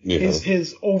 Agreed. Yeah.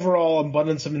 His overall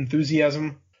abundance of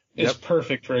enthusiasm is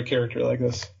perfect for a character like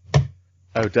this.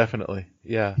 Oh, definitely.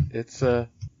 Yeah, it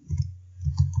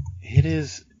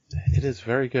is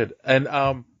very good. And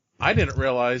I didn't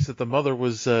realize that the mother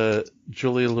was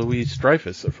Julia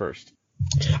Louis-Dreyfus at first.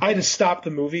 I had to stop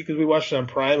the movie because we watched it on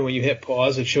Prime, and when you hit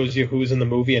pause, it shows you who's in the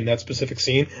movie in that specific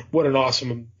scene. What an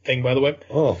awesome thing, by the way.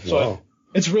 Oh, wow.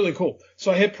 It's really cool.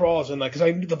 So I hit pause, and because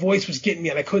the voice was getting me,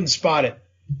 and I couldn't spot it.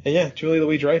 And yeah, Julia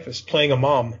Louis-Dreyfus playing a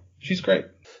mom. She's great.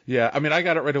 Yeah, I mean, I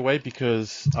got it right away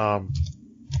because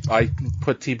I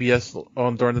put TBS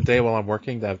on during the day while I'm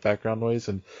working to have background noise,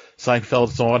 and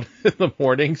Seinfeld's on in the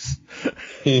mornings.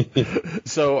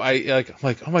 So I'm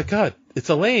like, oh my god, it's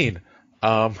Elaine.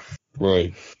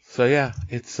 Right. So yeah,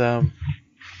 it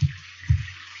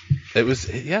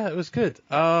was good.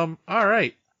 All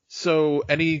right. So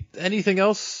anything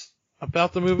else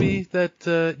about the movie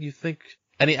that you think,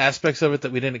 any aspects of it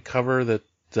that we didn't cover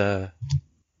that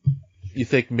you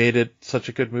think made it such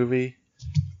a good movie?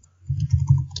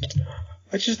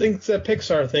 I just think it's that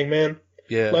Pixar thing, man.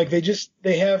 Yeah. Like they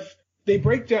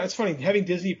break down. It's funny having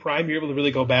Disney Prime. You're able to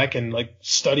really go back and like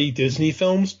study Disney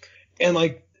films, and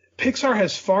like Pixar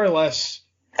has far less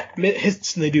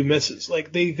hits than they do misses.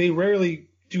 Like they rarely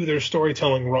do their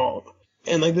storytelling wrong.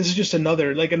 And like this is just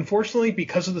another, like, unfortunately,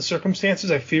 because of the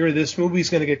circumstances, I fear this movie is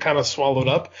going to get kind of swallowed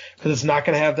up because it's not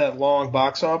going to have that long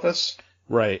box office.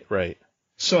 Right.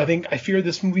 So I fear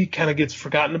this movie kind of gets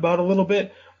forgotten about a little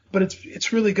bit, but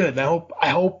it's really good. And I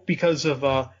hope because of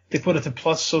they put it to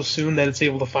Plus so soon that it's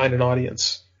able to find an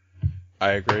audience.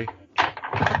 I agree.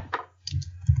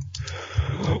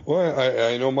 Well,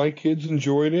 I know my kids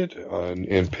enjoyed it,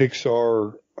 and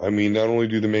Pixar, I mean, not only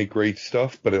do they make great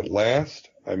stuff, but it lasts.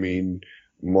 I mean,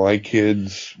 my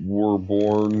kids were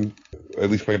born,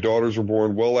 at least my daughters were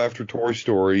born well after Toy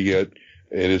Story, yet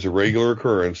it is a regular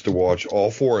occurrence to watch all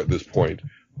four at this point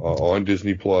on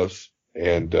Disney Plus,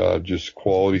 and just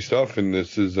quality stuff, and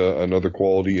this is another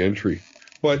quality entry.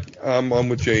 But I'm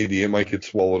with JD, it might get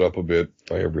swallowed up a bit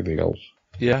by everything else.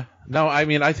 Yeah. No, I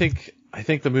mean, I think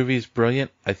the movie is brilliant.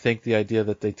 I think the idea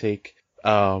that they take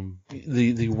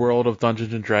the world of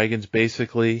Dungeons and Dragons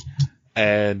basically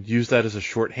and use that as a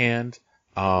shorthand.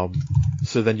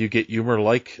 So then you get humor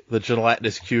like the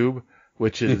Gelatinous Cube,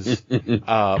 which is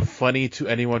funny to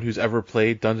anyone who's ever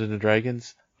played Dungeons and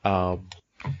Dragons. And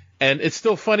it's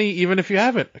still funny even if you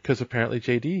haven't, because apparently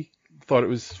JD thought it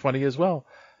was funny as well.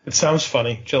 It sounds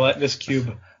funny, Gelatinous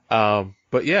Cube.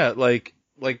 But yeah, like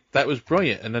that was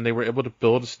brilliant. And then they were able to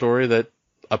build a story that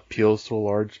appeals to a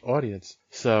large audience.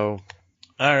 So,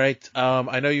 all right.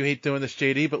 I know you hate doing this,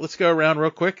 JD, but let's go around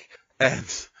real quick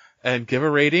and give a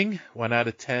rating, 1 out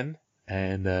of 10,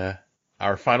 and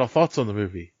our final thoughts on the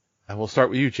movie. And we'll start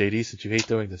with you, JD, since you hate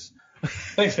doing this.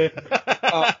 Thanks, man.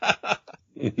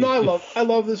 No, I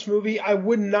love this movie. I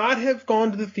would not have gone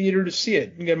to the theater to see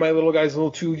it. Again, my little guy's a little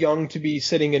too young to be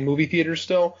sitting in movie theaters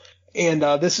still. And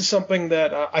this is something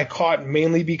that I caught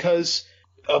mainly because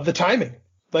of the timing.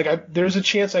 Like, there's a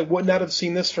chance I would not have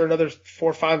seen this for another 4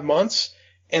 or 5 months,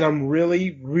 and I'm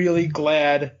really, really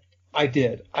glad I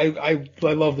did. I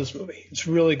love this movie. It's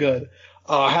really good.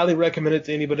 I highly recommend it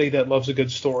to anybody that loves a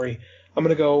good story. I'm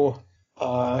going to go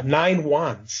 9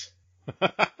 wands.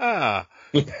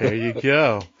 There you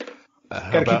go.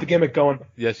 Gotta keep the gimmick going.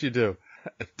 Yes, you do.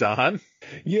 Don?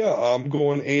 Yeah, I'm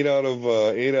going 8 out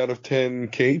of 10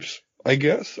 capes, I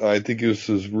guess. I think this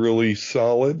is really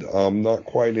solid. I'm not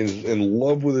quite as in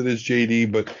love with it as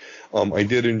JD, but I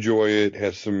did enjoy it.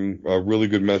 Has some really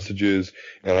good messages,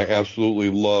 and I absolutely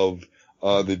love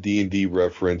the D&D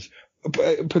reference.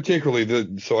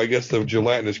 Particularly so I guess the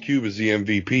gelatinous cube is the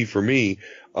MVP for me,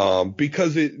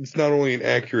 because it's not only an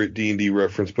accurate D&D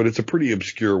reference, but it's a pretty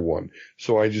obscure one.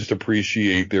 So I just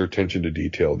appreciate their attention to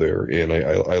detail there, and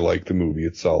I like the movie.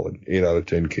 It's solid. 8 out of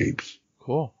 10 capes.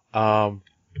 Cool.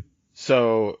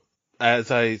 So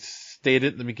as I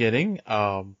stated in the beginning,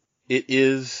 it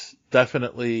is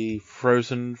definitely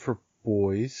Frozen for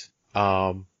boys.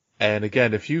 And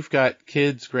again, if you've got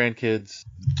kids, grandkids,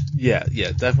 yeah,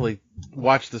 definitely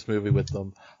watch this movie with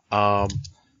them.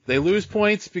 They lose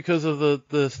points because of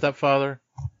the stepfather,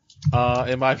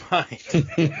 in my mind.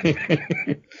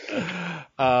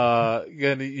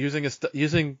 Again, using a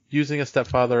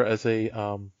stepfather as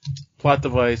a plot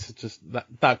device, it's just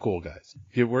not cool, guys.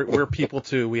 We're people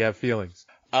too. We have feelings.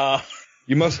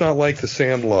 You must not like The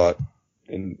Sandlot,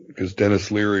 and because Dennis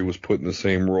Leary was put in the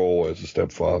same role as a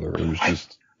stepfather. It was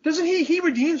just. Doesn't he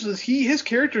redeems this? His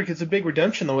character gets a big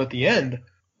redemption though at the end.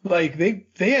 Like they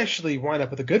actually wind up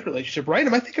with a good relationship, right?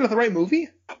 Am I thinking of the right movie?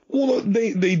 Well,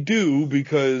 they do,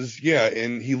 because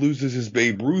and he loses his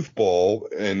Babe Ruth ball,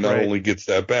 and not only gets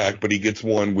that back, but he gets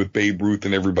one with Babe Ruth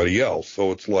and everybody else.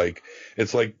 So it's like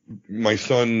my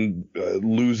son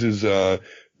loses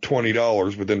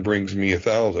 $20, but then brings me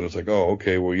 $1,000. It's like, oh,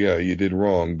 okay, well, yeah, you did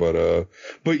wrong, but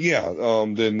yeah,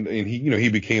 then and he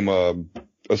became a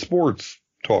sports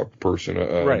talk person,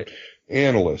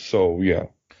 analyst. So yeah,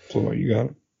 so you got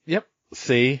it. Yep.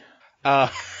 See,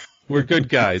 we're good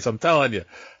guys. I'm telling you.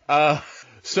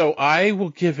 So I will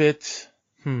give it.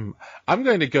 I'm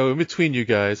going to go in between you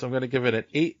guys. I'm going to give it an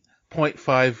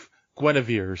 8.5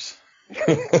 Guinevere's.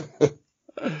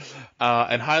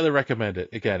 And highly recommend it.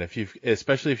 Again,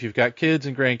 especially if you've got kids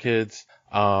and grandkids,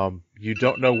 you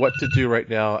don't know what to do right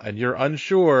now, and you're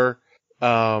unsure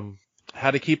how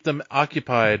to keep them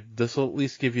occupied. This will at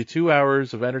least give you 2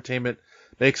 hours of entertainment.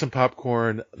 Make some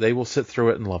popcorn. They will sit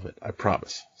through it and love it. I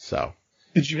promise. So.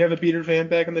 Did you have a beater van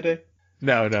back in the day?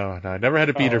 No. I never had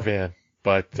a beater van,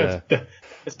 but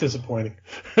that's disappointing.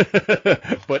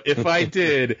 But if I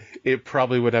did, it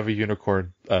probably would have a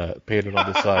unicorn painted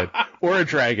on the side, or a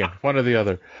dragon, one or the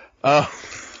other.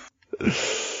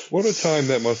 What a time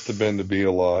that must have been to be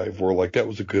alive, or like that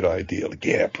was a good idea. Like,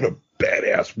 yeah, put a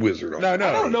badass wizard on. No. I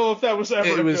don't know if that was ever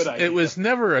a good idea. It was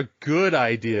never a good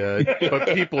idea,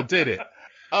 but people did it.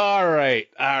 All right.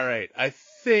 I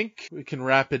think we can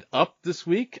wrap it up this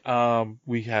week. We'll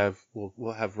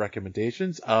have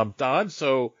recommendations. Don,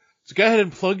 so go ahead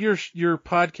and plug your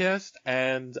podcast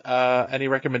and any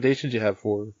recommendations you have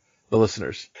for the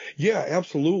listeners. Yeah,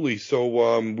 absolutely.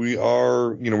 So we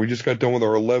just got done with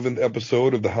our 11th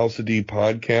episode of the House of D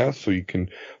podcast, so you can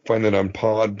find that on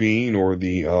Podbean or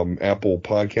the Apple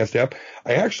podcast app.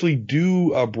 I actually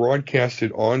do broadcast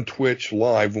it on Twitch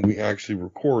live when we actually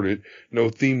record it. No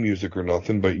theme music or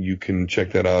nothing, but you can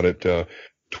check that out at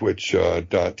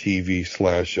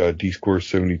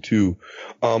twitch.tv/dsquare72.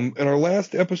 In our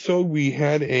last episode, we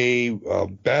had a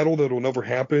battle that will never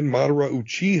happen, Madara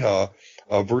Uchiha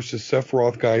versus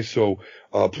Sephiroth, guys. So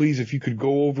please, if you could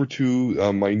go over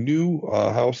to my new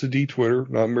House of D Twitter,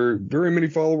 not very many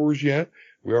followers yet.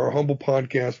 We are a humble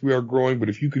podcast. We are growing, but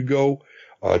if you could go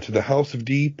to the House of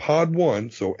D Pod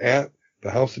 1, so at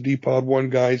the House of D Pod 1,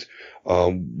 guys,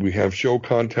 we have show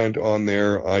content on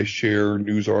there. I share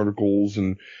news articles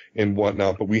and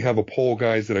whatnot, but we have a poll,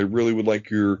 guys, that I really would like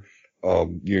your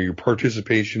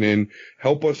participation in.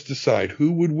 Help us decide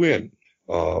who would win,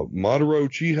 Madara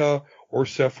Uchiha or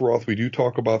Sephiroth. We do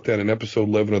talk about that in episode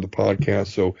 11 of the podcast,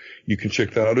 so you can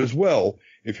check that out as well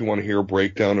if you want to hear a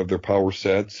breakdown of their power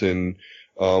sets and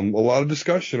a lot of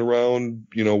discussion around,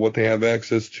 what they have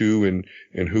access to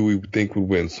and who we think would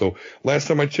win. So last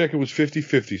time I checked, it was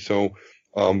 50-50. So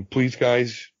please,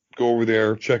 guys, go over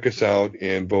there, check us out,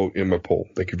 and vote in my poll.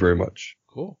 Thank you very much.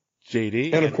 Cool.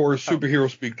 JD. And, of course,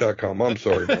 superheroespeak.com. I'm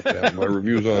sorry about that. My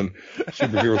review's on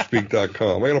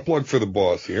superheroespeak.com. I got a plug for the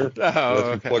boss here.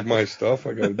 Let me plug my stuff.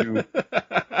 I got to do.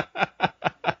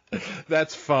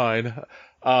 That's fine.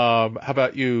 How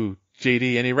about you,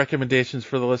 JD? Any recommendations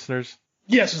for the listeners?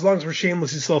 Yes, as long as we're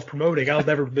shamelessly self-promoting, I'll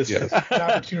never miss an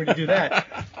opportunity to do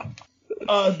that.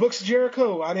 Books of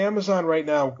Jericho on Amazon right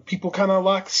now. People kind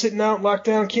of sitting out, locked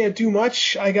down, can't do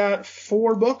much. I got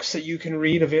 4 books that you can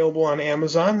read available on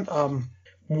Amazon.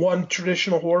 One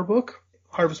traditional horror book,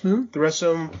 Harvest Moon. The rest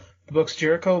of them, books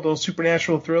Jericho, a little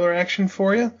supernatural thriller action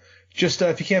for you. Just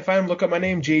if you can't find them, look up my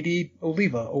name, J.D.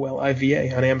 Oliva,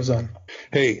 Oliva, on Amazon.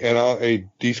 Hey, and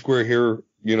D Square here,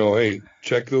 hey,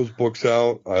 check those books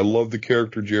out. I love the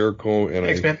character Jericho, and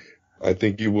Thanks, man. I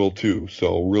think you will too.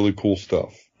 So really cool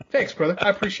stuff. Thanks, brother. I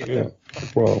appreciate that.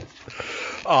 Well,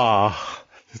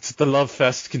 it's the love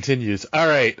fest continues. All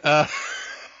right.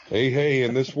 Hey,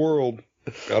 in this world,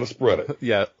 gotta spread it.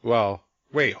 Yeah. Well,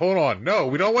 wait, hold on. No,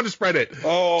 we don't want to spread it.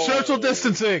 Oh, social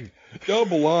distancing.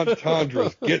 Double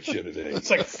entendres get you today. That's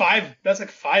like five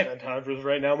entendres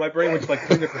right now. My brain went to like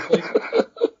 3 different places.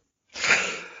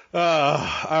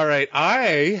 All right.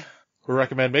 I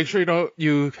recommend, make sure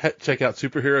you check out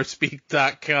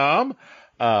superheroespeak.com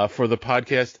for the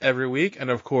podcast every week. And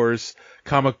of course,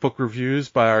 comic book reviews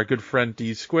by our good friend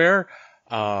D Square.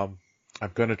 I'm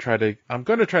going to try to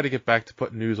get back to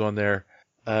putting news on there.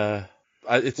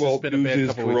 It's just been a bad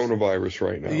couple weeks. Coronavirus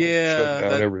right now. Yeah, shut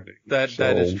down everything.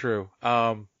 That is true.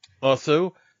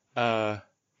 Also, I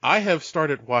have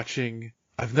started watching.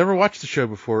 I've never watched the show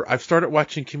before. I've started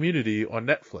watching Community on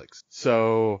Netflix.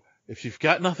 So if you've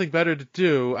got nothing better to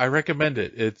do, I recommend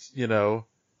it. It's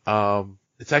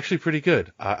it's actually pretty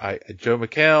good. Joe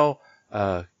McHale,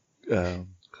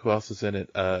 who else is in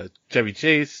it? Chevy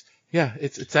Chase. Yeah,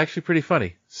 it's actually pretty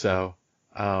funny. So,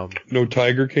 no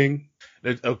Tiger King?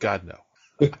 Oh God, no.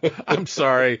 I'm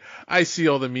sorry. I see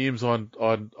all the memes on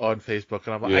Facebook,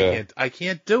 and I'm like, I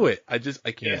can't do it. I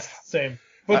can't. Yeah, same.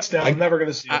 Books down. I'm never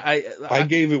gonna see it. I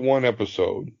gave it one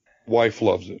episode. Wife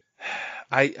loves it.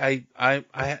 I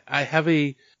have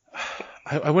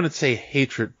I wouldn't say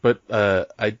hatred, but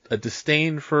a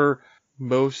disdain for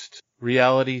most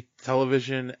reality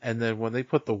television, and then when they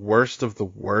put the worst of the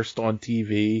worst on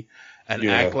TV and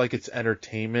act like it's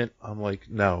entertainment, I'm like,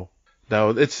 no.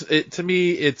 To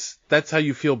me, that's how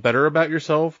you feel better about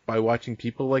yourself, by watching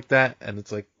people like that, and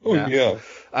it's like,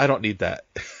 I don't need that.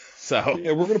 So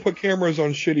yeah, we're gonna put cameras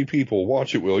on shitty people.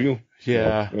 Watch it, will you?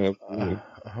 Yeah.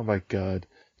 Oh my God.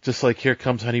 Just like Here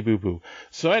Comes Honey Boo Boo.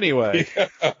 So anyway.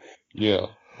 Yeah.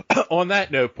 On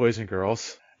that note, boys and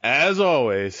girls, as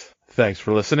always, thanks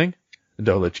for listening, and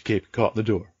don't let your cape get caught in the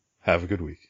door. Have a good week.